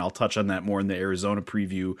guys. And I'll touch on that more in the Arizona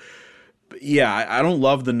preview. But yeah, I don't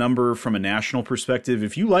love the number from a national perspective.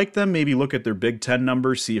 If you like them, maybe look at their Big Ten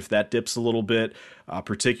number, see if that dips a little bit,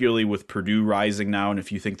 particularly with Purdue rising now. And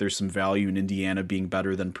if you think there's some value in Indiana being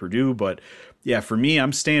better than Purdue. But yeah, for me,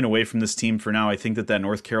 I'm staying away from this team for now. I think that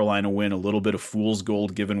North Carolina win, a little bit of fool's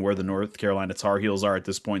gold given where the North Carolina Tar Heels are at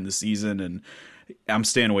this point in the season. And I'm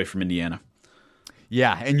staying away from Indiana.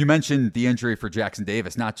 Yeah, and you mentioned the injury for Jackson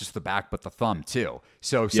Davis, not just the back, but the thumb too.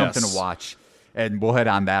 So something to watch. And we'll hit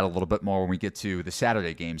on that a little bit more when we get to the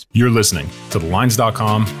Saturday games. You're listening to the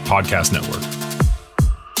Lines.com podcast network.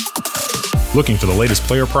 Looking for the latest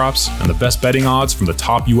player props and the best betting odds from the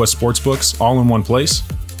top U.S. sportsbooks all in one place?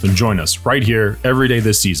 Then join us right here every day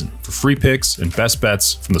this season for free picks and best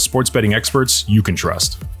bets from the sports betting experts you can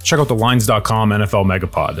trust. Check out the Lines.com NFL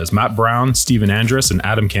Megapod as Matt Brown, Steven Andrus, and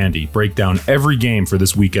Adam Candy break down every game for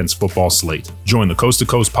this weekend's football slate. Join the Coast to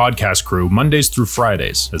Coast podcast crew Mondays through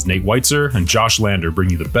Fridays as Nate Weitzer and Josh Lander bring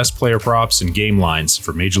you the best player props and game lines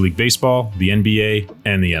for Major League Baseball, the NBA,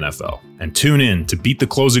 and the NFL. And tune in to Beat the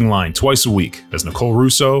Closing Line twice a week as Nicole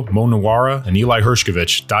Russo, Mo Nawara, and Eli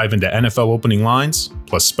Hershkovich dive into NFL opening lines,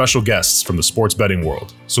 plus special guests from the sports betting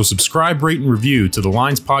world. So subscribe, rate, and review to the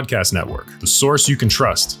Lines Podcast Network, the source you can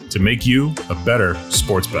trust to make you a better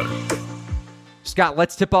sports bettor. Scott,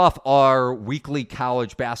 let's tip off our weekly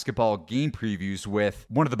college basketball game previews with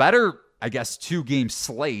one of the better, I guess, 2-game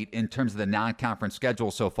slate in terms of the non-conference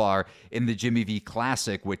schedule so far in the Jimmy V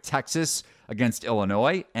Classic, with Texas against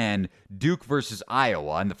Illinois and Duke versus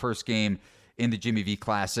Iowa. And the first game in the Jimmy V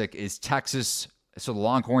Classic is Texas, so the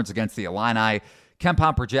Longhorns against the Illini.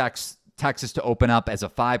 KenPom projects Texas to open up as a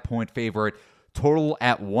 5-point favorite, total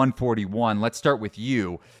at 141. Let's start with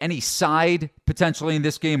you. Any side potentially in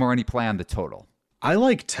this game or any play on the total? I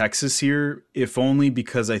like Texas here, if only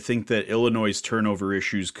because I think that Illinois' turnover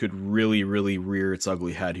issues could really, really rear its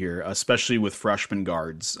ugly head here, especially with freshman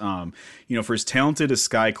guards. For as talented as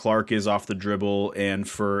Sky Clark is off the dribble, and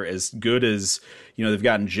for as good as, they've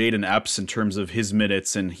gotten Jaden Epps in terms of his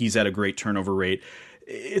minutes, and he's had a great turnover rate.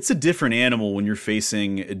 It's a different animal when you're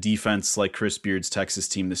facing a defense like Chris Beard's Texas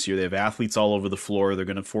team this year. They have athletes all over the floor. They're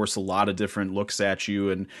going to force a lot of different looks at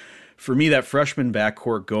you, and for me, that freshman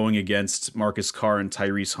backcourt going against Marcus Carr and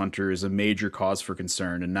Tyrese Hunter is a major cause for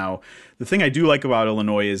concern. And now, the thing I do like about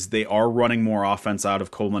Illinois is they are running more offense out of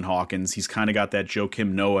Coleman Hawkins. He's kind of got that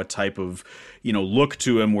Joakim Noah type of, look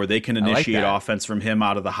to him where they can initiate offense from him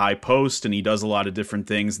out of the high post, and he does a lot of different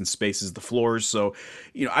things and spaces the floors. So,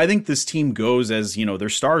 I think this team goes as, their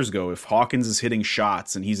stars go. If Hawkins is hitting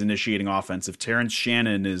shots and he's initiating offense, if Terrence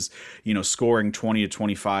Shannon is, scoring 20 to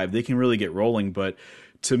 25, they can really get rolling. But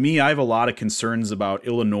to me, I have a lot of concerns about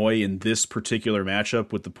Illinois in this particular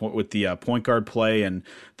matchup with the point guard play and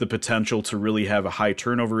the potential to really have a high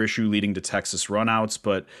turnover issue leading to Texas runouts.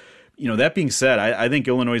 But, that being said, I think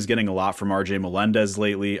Illinois is getting a lot from RJ Melendez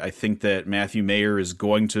lately. I think that Matthew Mayer is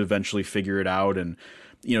going to eventually figure it out. And,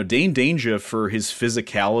 Dane Dainja, for his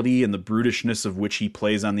physicality and the brutishness of which he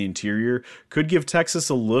plays on the interior, could give Texas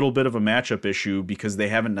a little bit of a matchup issue because they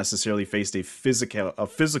haven't necessarily faced a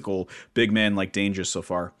physical big man like Dainja so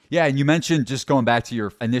far. Yeah, and you mentioned, just going back to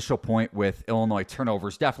your initial point with Illinois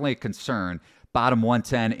turnovers, definitely a concern. Bottom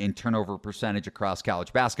 110 in turnover percentage across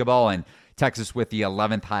college basketball, and Texas with the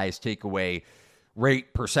 11th highest takeaway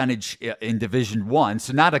rate percentage in Division I.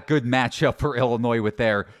 So not a good matchup for Illinois with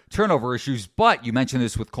their turnover issues. But you mentioned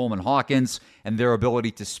this with Coleman Hawkins and their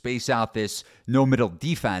ability to space out this no-middle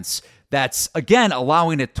defense. That's, again,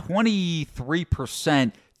 allowing a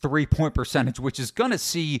 23% three-point percentage, which is going to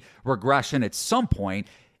see regression at some point.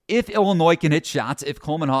 If Illinois can hit shots, if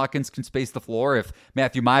Coleman Hawkins can space the floor, if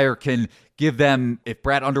Matthew Mayer can give them, if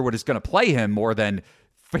Brad Underwood is going to play him more than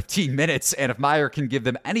 15 minutes, and if Mayer can give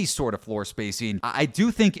them any sort of floor spacing, I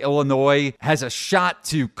do think Illinois has a shot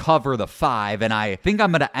to cover the 5, and I think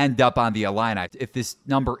I'm going to end up on the Illini if this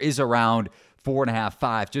number is around 4.5,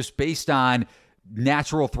 5, just based on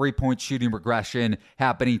natural three-point shooting regression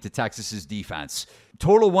happening to Texas's defense.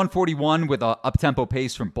 Total 141 with an up-tempo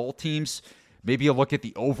pace from both teams. Maybe you look at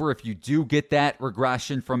the over if you do get that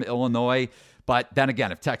regression from Illinois. But then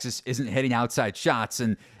again, if Texas isn't hitting outside shots,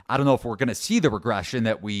 and I don't know if we're going to see the regression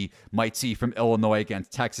that we might see from Illinois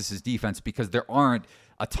against Texas's defense, because there aren't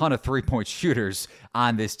a ton of three-point shooters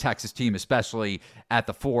on this Texas team, especially at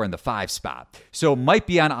the 4 and the 5 spot. So might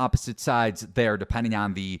be on opposite sides there, depending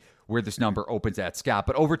on where this number opens at, Scott.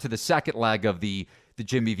 But over to the second leg of the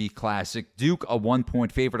Jimmy V Classic, Duke a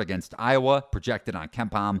 1-point favorite against Iowa, projected on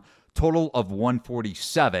KenPom, total of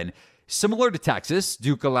 147. Similar to Texas,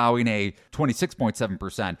 Duke allowing a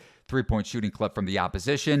 26.7% three-point shooting clip from the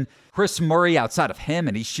opposition. Chris Murray outside of him,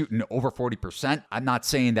 and he's shooting over 40%. I'm not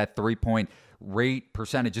saying that three-point rate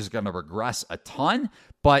percentage is going to regress a ton,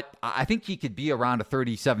 but I think he could be around a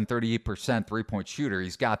 37, 38% three-point shooter.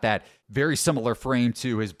 He's got that very similar frame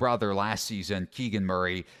to his brother last season, Keegan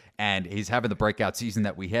Murray, and he's having the breakout season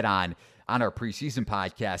that we hit on our preseason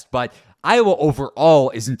podcast. But Iowa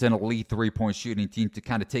overall isn't an elite three-point shooting team to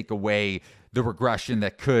kind of take away the regression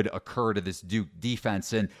that could occur to this Duke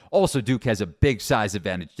defense. And also Duke has a big size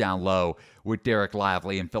advantage down low with Derek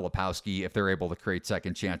Lively and Filipowski if they're able to create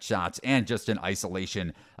second chance shots and just in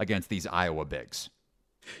isolation against these Iowa bigs.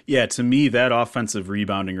 Yeah, to me, that offensive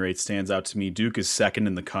rebounding rate stands out to me. Duke is second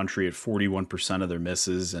in the country at 41% of their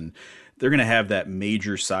misses, and they're going to have that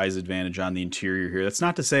major size advantage on the interior here. That's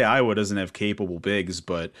not to say Iowa doesn't have capable bigs,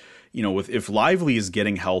 but if Lively is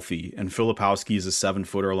getting healthy and Filipowski is a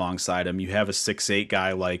 7-footer alongside him, you have a 6'8"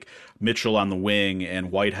 guy like Mitchell on the wing and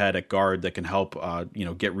Whitehead at guard that can help,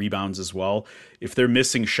 get rebounds as well. If they're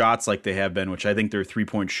missing shots like they have been, which I think their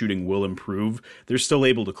three-point shooting will improve, they're still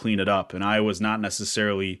able to clean it up. And Iowa's not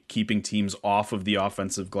necessarily keeping teams off of the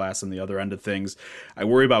offensive glass on the other end of things. I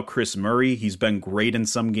worry about Chris Murray. He's been great in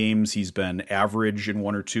some games. He's been average in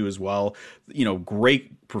one or two as well.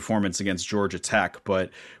 Great performance against Georgia Tech. But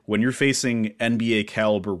when you're facing NBA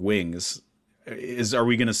caliber wings, are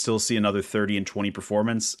we going to still see another 30 and 20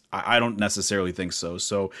 performance? I don't necessarily think so.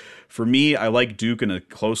 So for me, I like Duke in a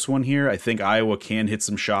close one here. I think Iowa can hit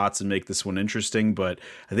some shots and make this one interesting, but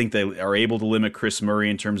I think they are able to limit Chris Murray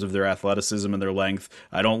in terms of their athleticism and their length.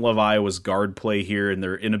 I don't love Iowa's guard play here and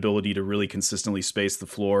their inability to really consistently space the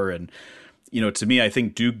floor. And to me, I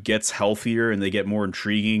think Duke gets healthier and they get more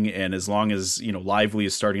intriguing. And as long as, Lively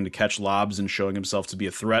is starting to catch lobs and showing himself to be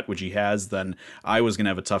a threat, which he has, then Iowa's going to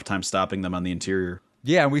have a tough time stopping them on the interior.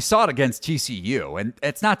 Yeah, and we saw it against TCU. And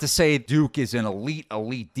it's not to say Duke is an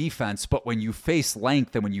elite defense, but when you face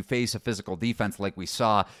length and when you face a physical defense like we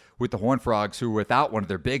saw with the Horned Frogs, who were without one of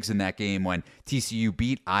their bigs in that game when TCU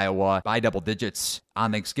beat Iowa by double digits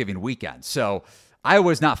on Thanksgiving weekend. So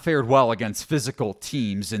Iowa's not fared well against physical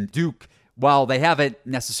teams, and Duke, while they haven't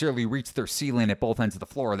necessarily reached their ceiling at both ends of the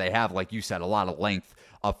floor, they have, like you said, a lot of length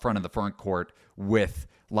up front of the front court with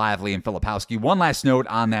Lively and Filipowski. One last note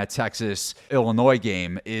on that Texas-Illinois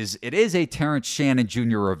game is it is a Terrence Shannon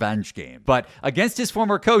Jr. revenge game, but against his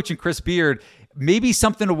former coach and Chris Beard, maybe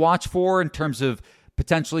something to watch for in terms of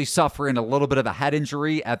potentially suffering a little bit of a head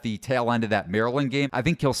injury at the tail end of that Maryland game. I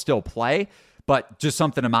think he'll still play, but just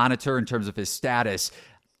something to monitor in terms of his status.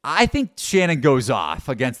 I think Shannon goes off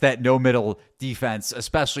against that no-middle defense,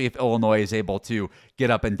 especially if Illinois is able to get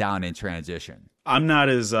up and down in transition. I'm not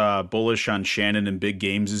as bullish on Shannon in big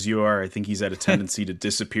games as you are. I think he's had a tendency to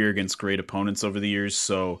disappear against great opponents over the years.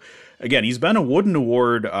 So, again, he's been a Wooden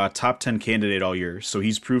Award top 10 candidate all year. So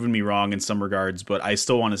he's proven me wrong in some regards, but I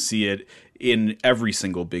still want to see it in every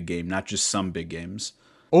single big game, not just some big games.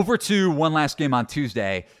 Over to one last game on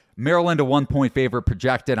Tuesday. Maryland, a 1-point favorite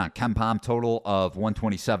projected on KenPom, total of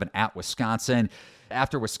 127 at Wisconsin.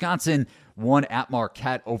 After Wisconsin won at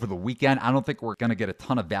Marquette over the weekend, I don't think we're going to get a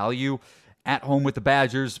ton of value at home with the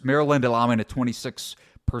Badgers. Maryland allowing a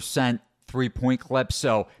 26% three-point clip,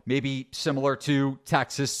 so maybe similar to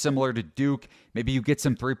Texas, similar to Duke. Maybe you get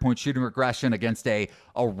some three-point shooting regression against a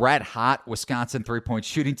red-hot Wisconsin three-point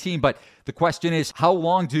shooting team. But the question is, how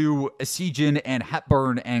long do Essegian and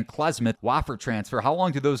Hepburn and Klesmith, Wofford transfer, how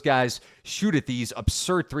long do those guys shoot at these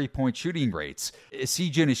absurd three-point shooting rates?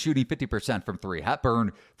 Essegian is shooting 50% from three.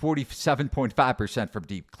 Hepburn, 47.5% from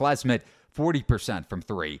deep. Klesmith, 40% from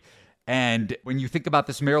three. And when you think about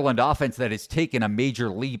this Maryland offense that has taken a major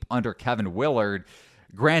leap under Kevin Willard,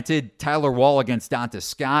 granted, Tyler Wall against Donta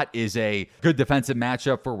Scott is a good defensive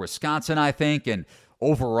matchup for Wisconsin, I think. And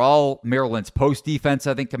overall, Maryland's post defense,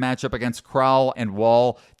 I think, can match up against Crowell and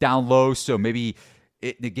Wall down low. So maybe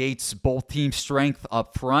it negates both teams' strength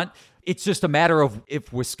up front. It's just a matter of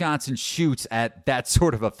if Wisconsin shoots at that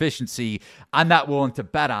sort of efficiency. I'm not willing to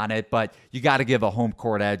bet on it, but you got to give a home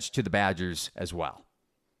court edge to the Badgers as well.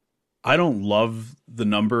 I don't love the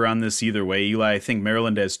number on this either way, Eli. I think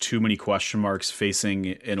Maryland has too many question marks facing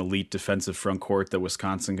an elite defensive front court that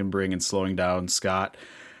Wisconsin can bring and slowing down Scott.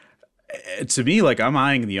 To me, I'm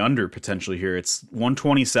eyeing the under potentially here. It's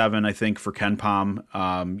 127, I think, for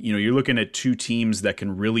KenPom. You're looking at two teams that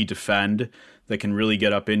can really defend, that can really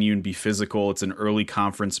get up in you and be physical. It's an early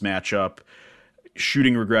conference matchup.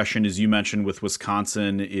 Shooting regression, as you mentioned, with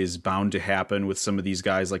Wisconsin is bound to happen with some of these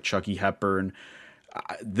guys like Chucky Hepburn.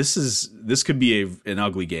 This could be an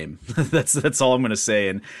ugly game. That's all I'm going to say.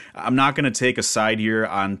 And I'm not going to take a side here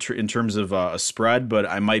in terms of a spread, but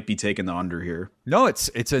I might be taking the under here. No, it's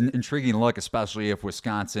an intriguing look, especially if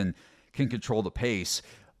Wisconsin can control the pace.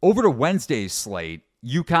 Over to Wednesday's slate,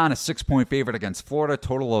 UConn a 6-point favorite against Florida,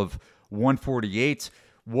 total of 148.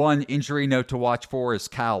 One injury note to watch for is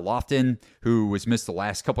Kyle Lofton, who has missed the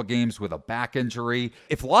last couple games with a back injury.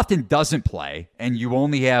 If Lofton doesn't play and you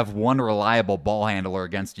only have one reliable ball handler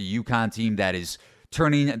against a UConn team that is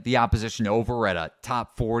turning the opposition over at a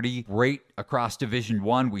top 40 rate across Division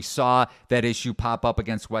I, we saw that issue pop up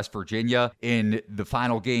against West Virginia in the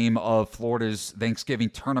final game of Florida's Thanksgiving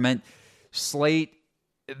tournament slate.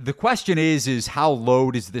 The question is how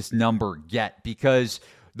low does this number get? Because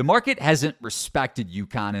the market hasn't respected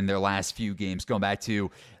UConn in their last few games, going back to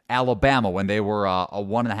Alabama when they were a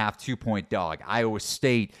 1.5, 2-point dog. Iowa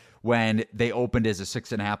State when they opened as a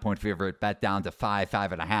 6.5-point favorite, bet down to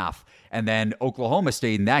 5.5. And then Oklahoma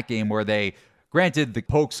State in that game where they, granted, the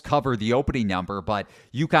Pokes covered the opening number, but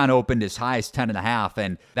UConn opened as high as 10.5,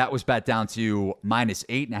 and that was bet down to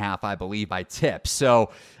 -8.5, I believe, by tips.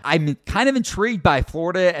 So I'm kind of intrigued by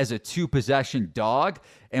Florida as a 2-possession dog,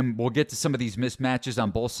 and we'll get to some of these mismatches on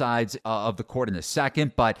both sides of the court in a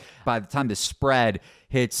second. But by the time the spread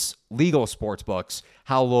hits legal sports books,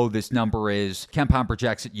 how low this number is, KenPom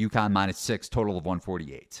projects at UConn -6, total of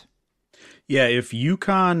 148. Yeah, if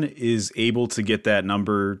UConn is able to get that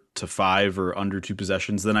number to 5 or under 2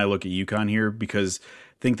 possessions, then I look at UConn here because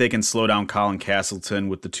I think they can slow down Colin Castleton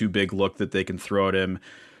with the too big look that they can throw at him.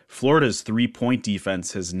 Florida's 3-point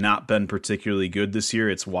defense has not been particularly good this year.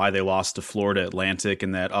 It's why they lost to Florida Atlantic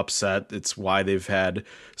in that upset. It's why they've had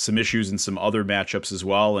some issues in some other matchups as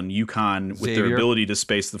well. And UConn, with their ability to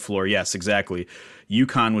space the floor, yes, exactly.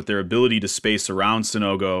 UConn, with their ability to space around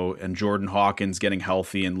Sanogo and Jordan Hawkins getting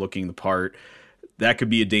healthy and looking the part, that could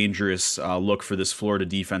be a dangerous look for this Florida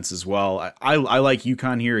defense as well. I like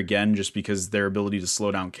UConn here again just because their ability to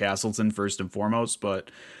slow down Castleton first and foremost,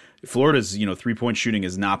 but Florida's 3-point shooting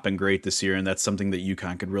has not been great this year, and that's something that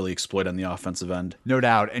UConn could really exploit on the offensive end. No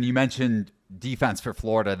doubt. And you mentioned defense for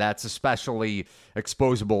Florida. That's especially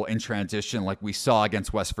exposable in transition like we saw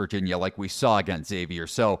against West Virginia, like we saw against Xavier.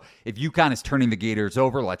 So if UConn is turning the Gators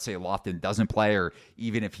over, let's say Lofton doesn't play, or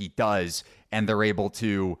even if he does, and they're able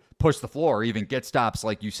to push the floor, even get stops,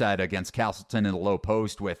 like you said, against Castleton in the low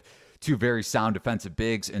post with two very sound defensive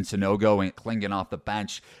bigs in Sanogo and Klingon off the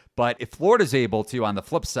bench. But if Florida's able to, on the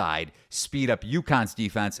flip side, speed up UConn's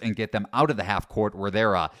defense and get them out of the half court where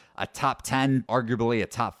they're a top 10, arguably a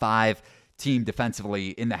top 5 team defensively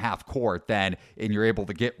in the half court, and you're able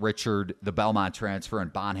to get Richard, the Belmont transfer,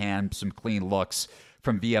 and Bonham some clean looks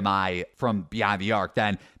from VMI from behind the arc,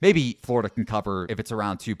 then maybe Florida can cover if it's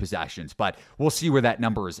around 2 possessions. But we'll see where that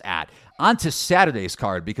number is at. On to Saturday's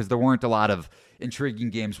card, because there weren't a lot of intriguing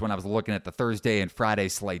games when I was looking at the Thursday and Friday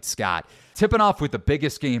slate, Scott. Tipping off with the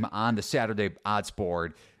biggest game on the Saturday odds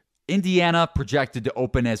board, Indiana projected to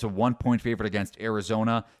open as a 1-point favorite against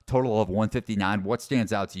Arizona, total of 159. What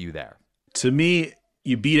stands out to you there? To me,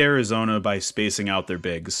 you beat Arizona by spacing out their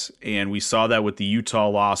bigs, and we saw that with the Utah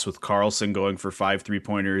loss with Carlson going for 5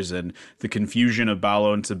 3-pointers and the confusion of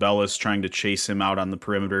Ballo and Tabellis trying to chase him out on the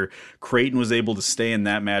perimeter. Creighton was able to stay in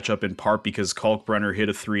that matchup in part because Kalkbrenner hit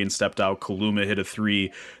a 3 and stepped out. Kaluma hit a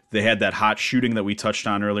 3. They had that hot shooting that we touched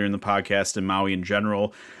on earlier in the podcast in Maui in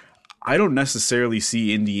general. I don't necessarily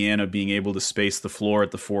see Indiana being able to space the floor at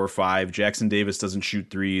the 4 or 5. Jackson Davis doesn't shoot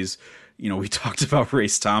threes. We talked about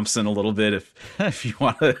Race Thompson a little bit if you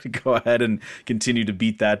want to go ahead and continue to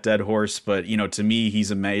beat that dead horse. But, to me,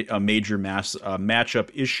 he's a major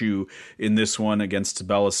matchup issue in this one against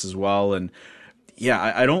Tabellis as well. And,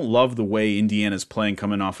 yeah, I don't love the way Indiana's playing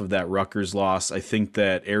coming off of that Rutgers loss. I think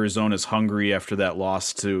that Arizona's hungry after that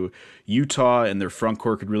loss to Utah, and their front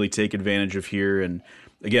court could really take advantage of here. And,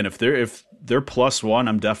 again, if they're +1,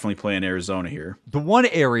 I'm definitely playing Arizona here. The one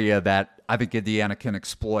area that I think Indiana can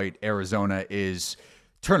exploit Arizona is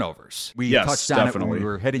turnovers. We touched on it when we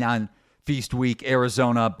were hitting on Feast Week.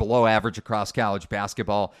 Arizona below average across college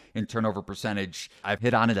basketball in turnover percentage. I've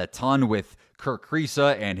hit on it a ton with Kirk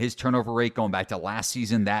Kriisa and his turnover rate going back to last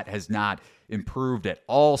season. That has not improved at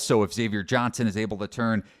all. So if Xavier Johnson is able to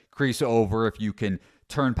turn Kriisa over, if you can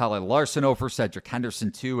turn Pelle Larsson over, Cedric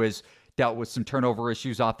Henderson too has dealt with some turnover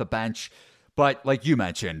issues off the bench. But like you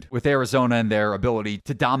mentioned, with Arizona and their ability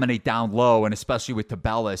to dominate down low, and especially with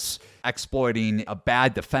Tabellis exploiting a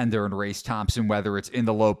bad defender in Race Thompson, whether it's in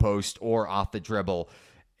the low post or off the dribble,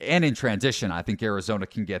 And in transition, I think Arizona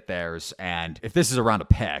can get theirs. And if this is around a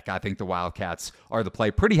pick, I think the Wildcats are the play.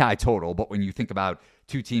 Pretty high total, but when you think about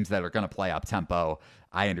two teams that are going to play up tempo,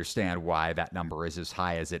 I understand why that number is as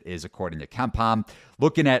high as it is according to KenPom.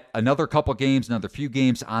 Looking at another few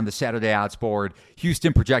games on the Saturday odds board,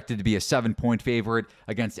 Houston projected to be a 7-point favorite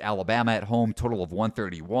against Alabama at home, total of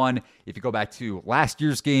 131. If you go back to last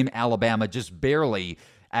year's game, Alabama just barely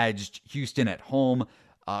edged Houston at home.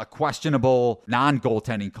 Questionable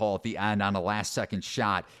non-goaltending call at the end on a last-second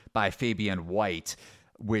shot by Fabian White,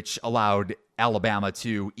 which allowed Alabama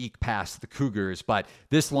to eke past the Cougars. But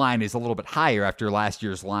this line is a little bit higher after last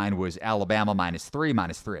year's line was Alabama -3,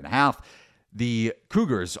 -3.5. The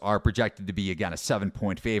Cougars are projected to be, again, a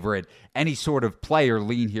 7-point favorite. Any sort of player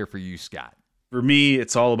lean here for you, Scott? For me,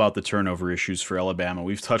 it's all about the turnover issues for Alabama.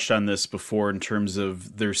 We've touched on this before in terms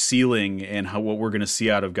of their ceiling and what we're going to see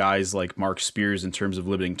out of guys like Mark Spears in terms of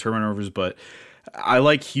limiting turnovers. But I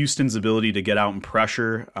like Houston's ability to get out and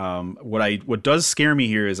pressure. What does scare me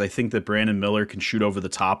here is I think that Brandon Miller can shoot over the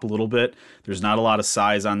top a little bit. There's not a lot of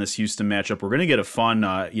size on this Houston matchup. We're going to get a fun,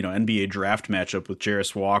 NBA draft matchup with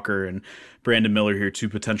Jarris Walker and Brandon Miller here, two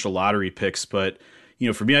potential lottery picks. But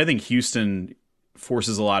for me, I think Houston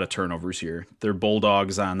forces a lot of turnovers here. They're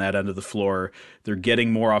bulldogs on that end of the floor. They're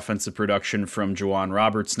getting more offensive production from Juwan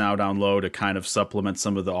Roberts now down low to kind of supplement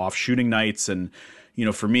some of the off shooting nights. And,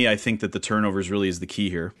 for me, I think that the turnovers really is the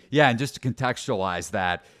key here. Yeah, and just to contextualize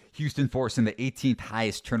that, Houston forcing the 18th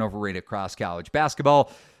highest turnover rate across college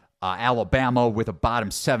basketball. Alabama with a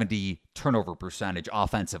bottom 70 turnover percentage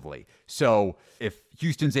offensively. So if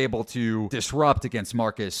Houston's able to disrupt against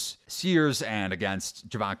Marcus Sears and against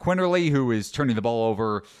Javon Quinterly, who is turning the ball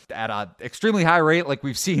over at an extremely high rate like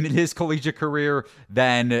we've seen in his collegiate career,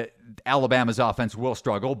 then Alabama's offense will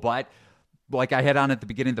struggle. But like I had on at the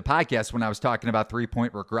beginning of the podcast when I was talking about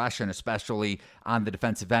three-point regression, especially on the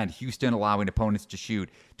defensive end, Houston allowing opponents to shoot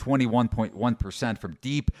 21.1% from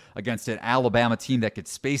deep against an Alabama team that could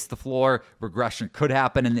space the floor. Regression could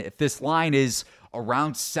happen. And if this line is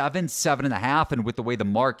around 7.5, and with the way the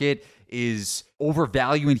market is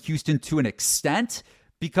overvaluing Houston to an extent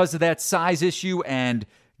because of that size issue and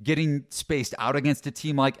getting spaced out against a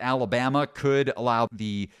team like Alabama could allow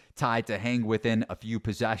the Tide to hang within a few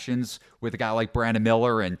possessions with a guy like Brandon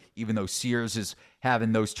Miller. And even though Sears is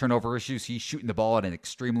having those turnover issues, he's shooting the ball at an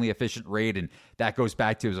extremely efficient rate. And that goes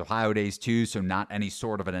back to his Ohio days too. So not any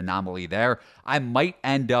sort of an anomaly there. I might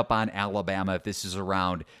end up on Alabama if this is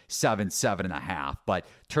around 7.5, but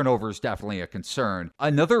turnover is definitely a concern.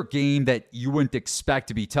 Another game that you wouldn't expect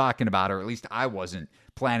to be talking about, or at least I wasn't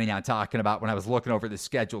planning on talking about when I was looking over the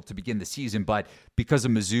schedule to begin the season, but because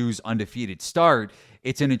of Mizzou's undefeated start,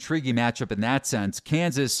 it's an intriguing matchup in that sense.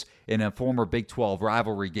 Kansas, in a former Big 12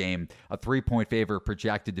 rivalry game, a 3-point favorite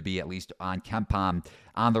projected to be, at least on KenPom,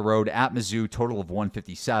 on the road at Mizzou, total of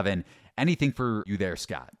 157. Anything for you there,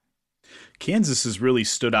 Scott? Kansas has really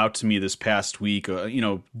stood out to me this past week.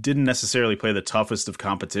 Didn't necessarily play the toughest of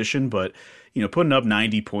competition, but putting up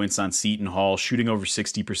 90 points on Seton Hall, shooting over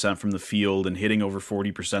 60% from the field and hitting over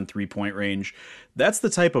 40% three-point range. That's the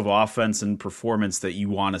type of offense and performance that you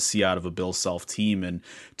want to see out of a Bill Self team. And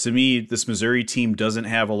to me, this Missouri team doesn't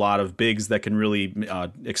have a lot of bigs that can really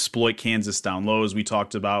exploit Kansas down low, as we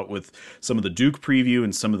talked about with some of the Duke preview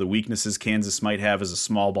and some of the weaknesses Kansas might have as a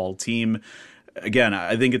small ball team. Again,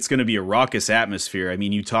 I think it's going to be a raucous atmosphere. I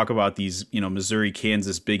mean, you talk about these,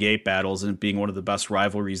 Missouri-Kansas Big 8 battles and it being one of the best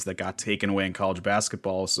rivalries that got taken away in college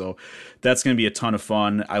basketball. So that's going to be a ton of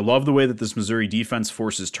fun. I love the way that this Missouri defense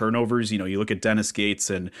forces turnovers. You look at Dennis Gates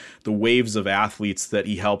and the waves of athletes that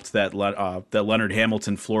he helped that Leonard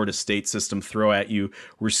Hamilton Florida State system throw at you.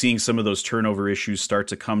 We're seeing some of those turnover issues start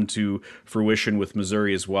to come to fruition with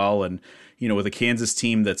Missouri as well. And with a Kansas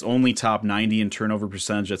team that's only top 90 in turnover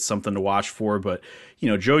percentage, that's something to watch for. But,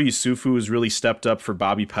 Joe Yusufu has really stepped up for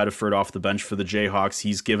Bobby Pettiford off the bench for the Jayhawks.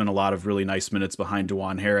 He's given a lot of really nice minutes behind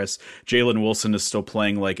DeJuan Harris. Jalen Wilson is still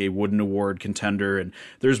playing like a Wooden Award contender. And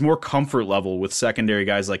there's more comfort level with secondary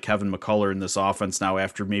guys like Kevin McCullough in this offense now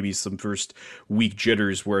after maybe some first week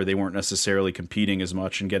jitters where they weren't necessarily competing as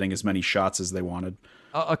much and getting as many shots as they wanted.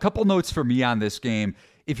 A couple notes for me on this game.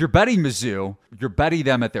 If you're betting Mizzou, you're betting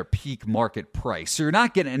them at their peak market price. So you're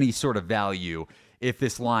not getting any sort of value if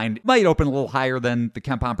this line might open a little higher than the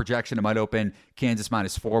KenPom projection. It might open Kansas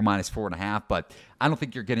 -4, -4.5, but I don't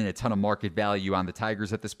think you're getting a ton of market value on the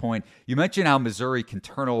Tigers at this point. You mentioned how Missouri can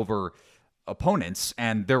turn over opponents,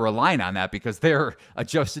 and they're relying on that because their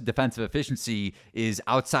adjusted defensive efficiency is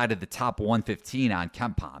outside of the top 115 on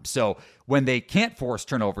KenPom. So when they can't force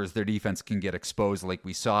turnovers, their defense can get exposed like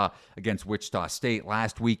we saw against Wichita State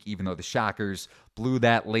last week, even though the Shockers blew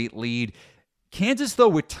that late lead. Kansas, though,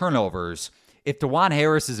 with turnovers, if DeJuan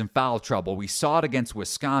Harris is in foul trouble, we saw it against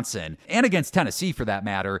Wisconsin and against Tennessee for that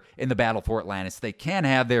matter in the battle for Atlantis. They can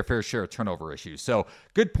have their fair share of turnover issues. So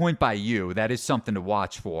good point by you. That is something to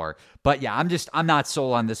watch for. But yeah, I'm not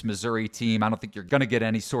sold on this Missouri team. I don't think you're going to get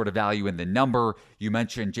any sort of value in the number. You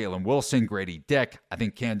mentioned Jalen Wilson, Grady Dick. I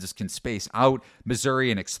think Kansas can space out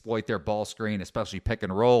Missouri and exploit their ball screen, especially pick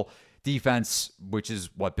and roll defense, which is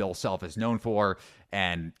what Bill Self is known for.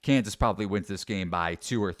 And Kansas probably wins this game by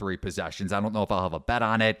 2 or 3 possessions. I don't know if I'll have a bet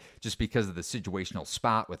on it just because of the situational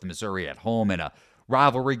spot with Missouri at home in a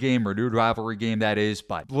rivalry game, renewed rivalry game that is,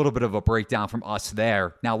 but a little bit of a breakdown from us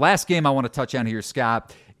there. Now, last game I want to touch on here,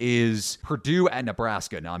 Scott, is Purdue at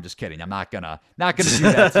Nebraska. No, I'm just kidding. I'm not gonna do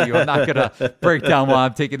that to you. I'm not gonna break down why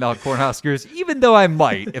I'm taking the Cornhuskers, even though I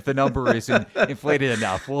might if the number isn't inflated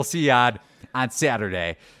enough. We'll see on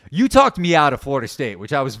Saturday. You talked me out of Florida State,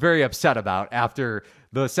 which I was very upset about after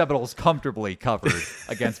the Seminoles comfortably covered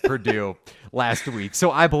against Purdue last week.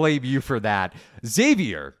 So I blame you for that.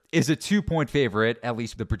 Xavier is a 2-point favorite, at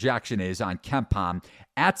least the projection is on KenPom,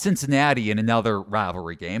 at Cincinnati in another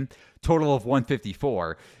rivalry game, total of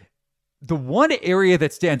 154. The one area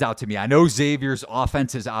that stands out to me, I know Xavier's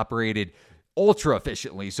offense has operated ultra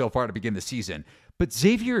efficiently so far to begin the season, but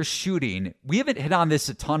Xavier is shooting. We haven't hit on this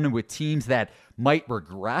a ton with teams that might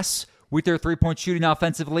regress with their three-point shooting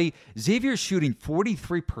offensively. Xavier is shooting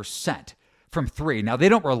 43% from 3. Now, they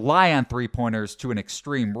don't rely on three-pointers to an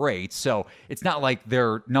extreme rate, so it's not like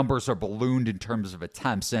their numbers are ballooned in terms of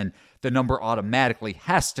attempts, and the number automatically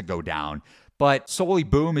has to go down. But Soli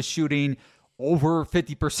Boom is shooting over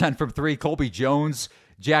 50% from 3. Colby Jones,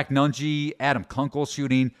 Jack Nunge, Adam Kunkel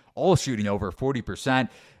all shooting over 40%.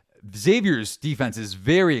 Xavier's defense is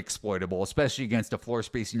very exploitable, especially against a floor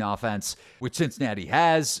spacing offense, which Cincinnati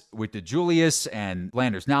has with DeJulius and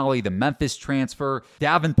Landers Nolley, the Memphis transfer.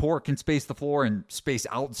 Davenport can space the floor and space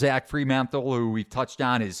out Zach Fremantle, who we've touched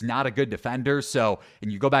on is not a good defender. So,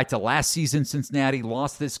 and you go back to last season, Cincinnati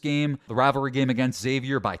lost this game, the rivalry game against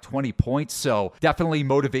Xavier, by 20 points. So definitely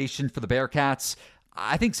motivation for the Bearcats.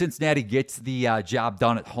 I think Cincinnati gets the job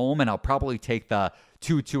done at home, and I'll probably take the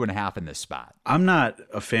 2.5 in this spot. I'm not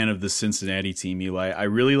a fan of the Cincinnati team, Eli. I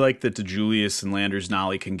really like that DeJulius and Landers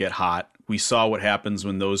Nolley can get hot. We saw what happens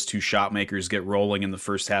when those two shot makers get rolling in the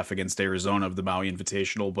first half against Arizona of the Maui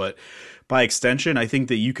Invitational. But by extension, I think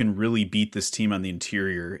that you can really beat this team on the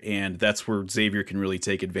interior, and that's where Xavier can really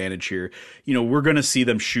take advantage here. You know, we're going to see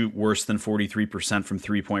them shoot worse than 43% from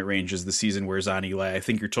three-point range as the season wears on, Eli. I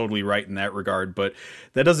think you're totally right in that regard, but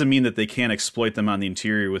that doesn't mean that they can't exploit them on the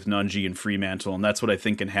interior with Nunge and Fremantle, and that's what I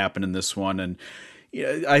think can happen in this one. And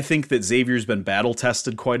I think that Xavier's been battle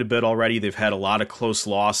tested quite a bit already. They've had a lot of close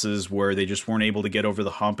losses where they just weren't able to get over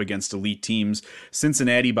the hump against elite teams.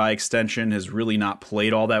 Cincinnati, by extension, has really not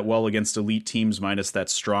played all that well against elite teams, minus that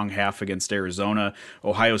strong half against Arizona.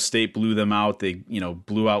 Ohio State blew them out. They,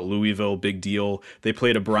 blew out Louisville, big deal. They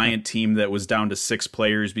played a Bryant team that was down to 6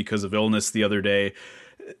 players because of illness the other day.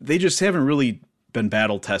 They just haven't really been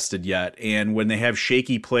battle tested yet, and when they have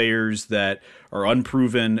shaky players that are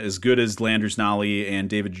unproven, as good as Landers Nolley and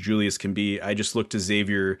David DeJulius can be, I just look to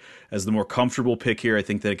Xavier as the more comfortable pick here. I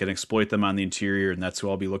think that it can exploit them on the interior, and that's who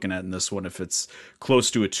I'll be looking at in this one if it's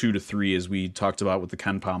close to a 2-3 as we talked about with the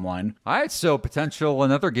KenPom line. All right, so potential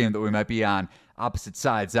another game that we might be on opposite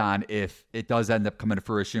sides on if it does end up coming to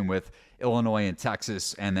fruition with Illinois and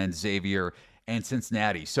Texas, and then Xavier and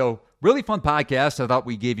Cincinnati. So really fun podcast. I thought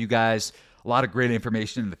we gave you guys a lot of great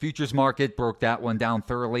information in the futures market, broke that one down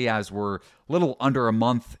thoroughly as we're a little under a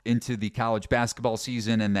month into the college basketball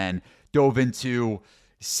season, and then dove into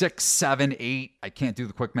 6, 7, 8. I can't do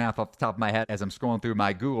the quick math off the top of my head as I'm scrolling through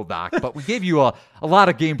my Google Doc, but we gave you a lot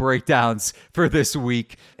of game breakdowns for this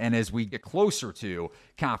week. And as we get closer to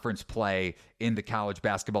conference play in the college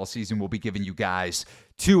basketball season, we'll be giving you guys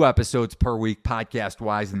 2 episodes per week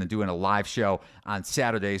podcast-wise, and then doing a live show on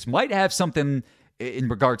Saturdays. Might have something in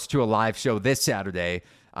regards to a live show this Saturday.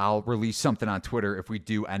 I'll release something on Twitter if we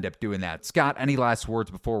do end up doing that. Scott, any last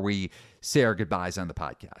words before we say our goodbyes on the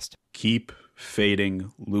podcast? Keep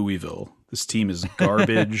fading Louisville. This team is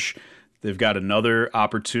garbage. They've got another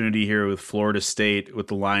opportunity here with Florida State, with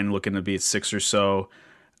the line looking to be at 6 or so.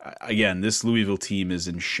 Again, this Louisville team is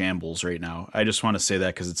in shambles right now. I just want to say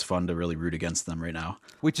that because it's fun to really root against them right now.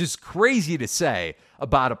 Which is crazy to say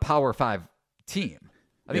about a Power 5 team.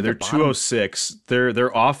 Yeah, they're 206.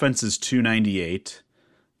 Their offense is 298.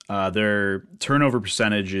 Their turnover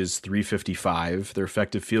percentage is 355. Their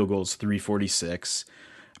effective field goal is 346. I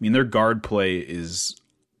mean, their guard play is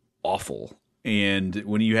awful. And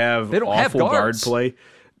when you have awful guard play,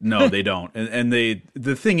 No, they don't. And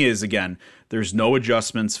the thing is, again, there's no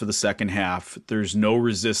adjustments for the second half. There's no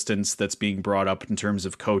resistance that's being brought up in terms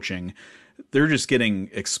of coaching. They're just getting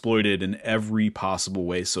exploited in every possible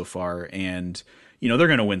way so far. And, they're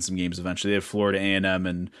going to win some games eventually. They have Florida A&M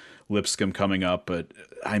and Lipscomb coming up. But,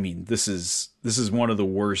 I mean, this is one of the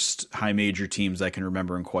worst high major teams I can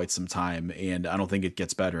remember in quite some time. And I don't think it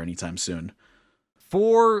gets better anytime soon.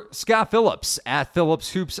 For Scott Phillips, at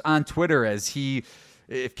Phillips Hoops on Twitter,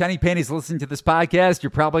 if Kenny Payne's listening to this podcast, you're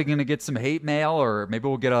probably going to get some hate mail, or maybe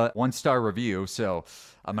we'll get a 1-star review. So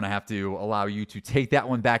I'm going to have to allow you to take that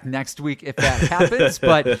one back next week if that happens.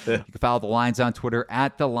 But you can follow The Lines on Twitter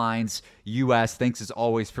at The Lines US. Thanks as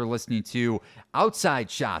always for listening to Outside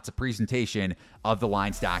Shots, a presentation of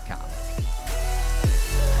TheLines.com.